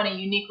 number one, a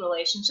unique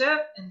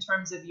relationship in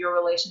terms of your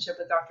relationship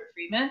with Dr.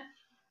 Friedman,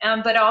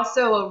 but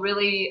also a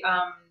really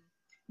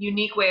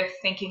unique way of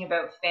thinking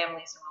about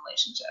families and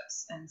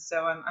relationships. And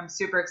so I'm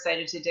super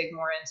excited to dig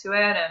more into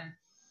it.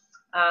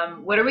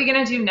 And what are we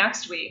going to do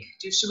next week?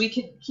 Should we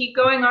keep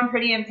going on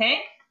Pretty in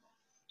Pink?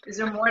 Is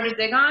there more to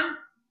dig on?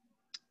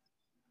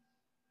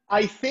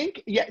 I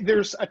think, yeah,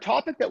 there's a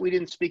topic that we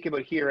didn't speak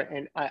about here,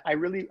 and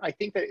I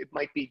think that it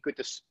might be good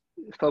to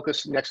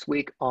focus next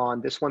week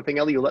on this one thing.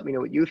 Ellie, you let me know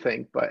what you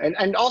think,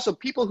 and also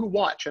people who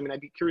watch. I mean, I'd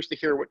be curious to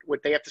hear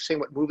what they have to say,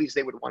 what movies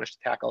they would want us to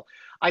tackle.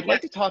 I'd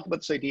like to talk about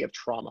this idea of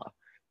trauma,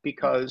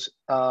 because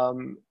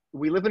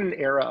we live in an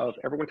era of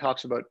everyone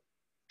talks about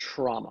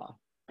trauma,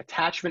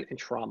 attachment and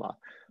trauma.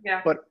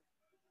 Yeah. But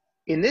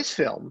in this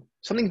film,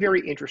 something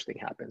very interesting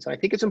happens, and I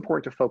think it's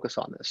important to focus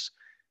on this.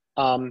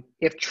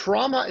 If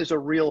trauma is a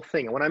real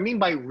thing, and what I mean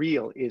by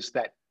real is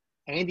that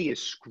Andy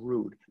is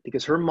screwed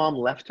because her mom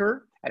left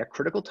her at a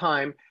critical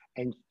time,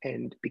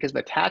 and because of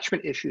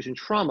attachment issues and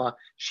trauma,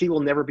 she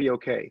will never be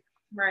okay.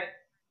 Right.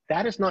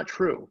 That is not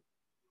true.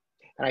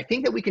 And I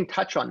think that we can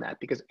touch on that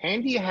because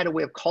Andy had a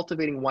way of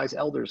cultivating wise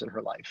elders in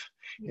her life,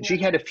 and she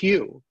had a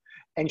few,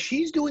 and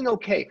she's doing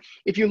okay.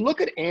 If you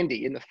look at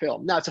Andy in the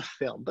film, now it's a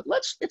film, but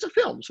it's a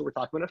film, so we're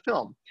talking about a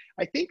film.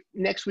 I think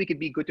next week it'd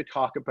be good to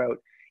talk about,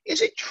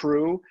 is it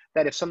true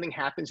that if something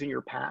happens in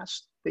your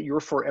past that you're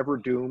forever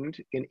doomed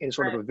in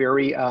sort of a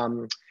very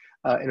in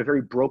a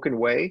very broken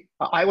way?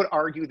 I would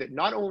argue that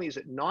not only is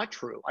it not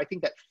true, I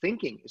think that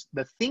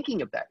the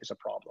thinking of that is a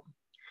problem.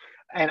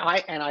 And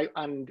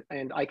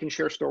I can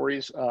share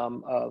stories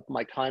of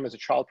my time as a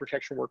child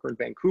protection worker in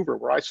Vancouver,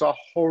 where I saw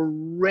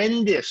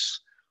horrendous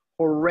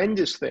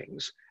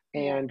things,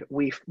 and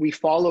we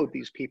followed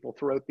these people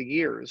throughout the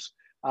years,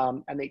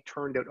 and they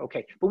turned out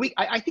okay. But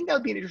I think that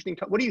would be an interesting.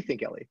 What do you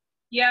think, Ellie?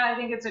 Yeah, I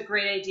think it's a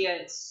great idea.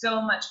 It's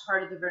so much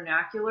part of the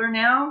vernacular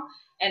now.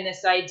 And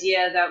this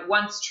idea that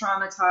once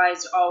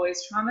traumatized,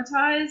 always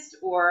traumatized,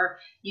 or,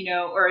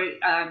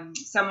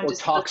 someone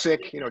just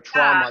toxic,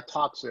 trauma,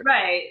 toxic.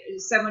 Right.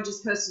 Someone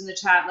just posted in the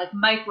chat, like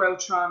micro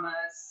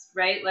traumas,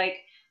 right? Like,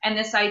 and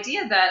this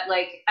idea that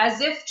like,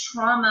 as if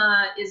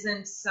trauma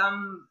isn't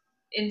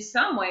in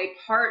some way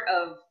part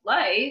of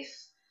life,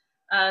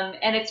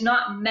 and it's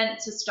not meant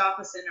to stop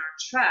us in our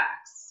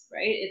tracks,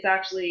 right? It's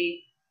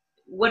actually,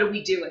 what do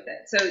we do with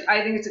it? So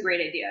I think it's a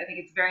great idea. I think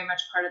it's very much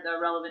part of the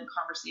relevant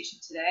conversation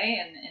today,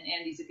 and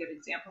Andy's a good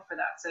example for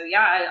that. So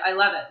yeah, I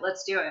love it.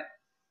 Let's do it.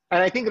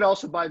 And I think it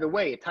also, by the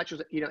way, it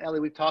touches, Ellie,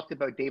 we've talked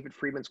about David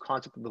Friedman's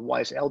concept of the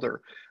wise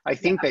elder. I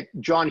think that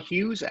John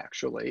Hughes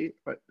actually,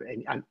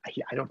 and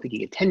I don't think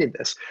he intended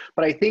this,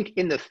 but I think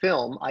in the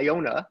film,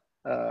 Iona,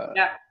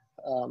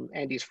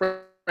 Andy's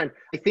friend, I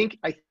think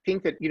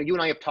that, you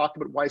and I have talked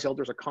about wise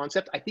elder as a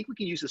concept. I think we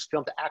can use this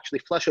film to actually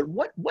flesh out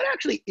what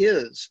actually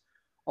is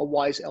a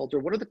wise elder.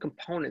 What are the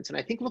components? And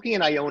I think looking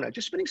at Iona,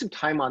 just spending some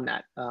time on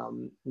that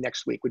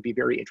next week would be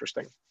very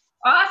interesting.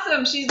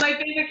 Awesome. She's my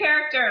favorite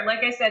character.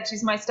 Like I said,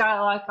 she's my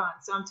style icon.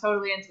 So I'm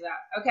totally into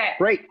that. Okay.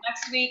 Great.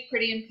 Next week,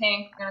 Pretty in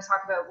Pink. We're going to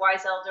talk about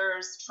wise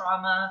elders,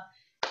 trauma,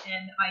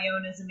 and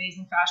Iona's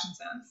amazing fashion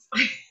sense.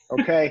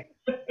 Okay.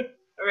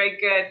 All right,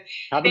 good.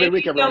 Have a good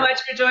week, everyone. Thank you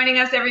so much for joining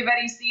us,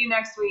 everybody. See you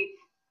next week.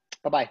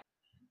 Bye-bye.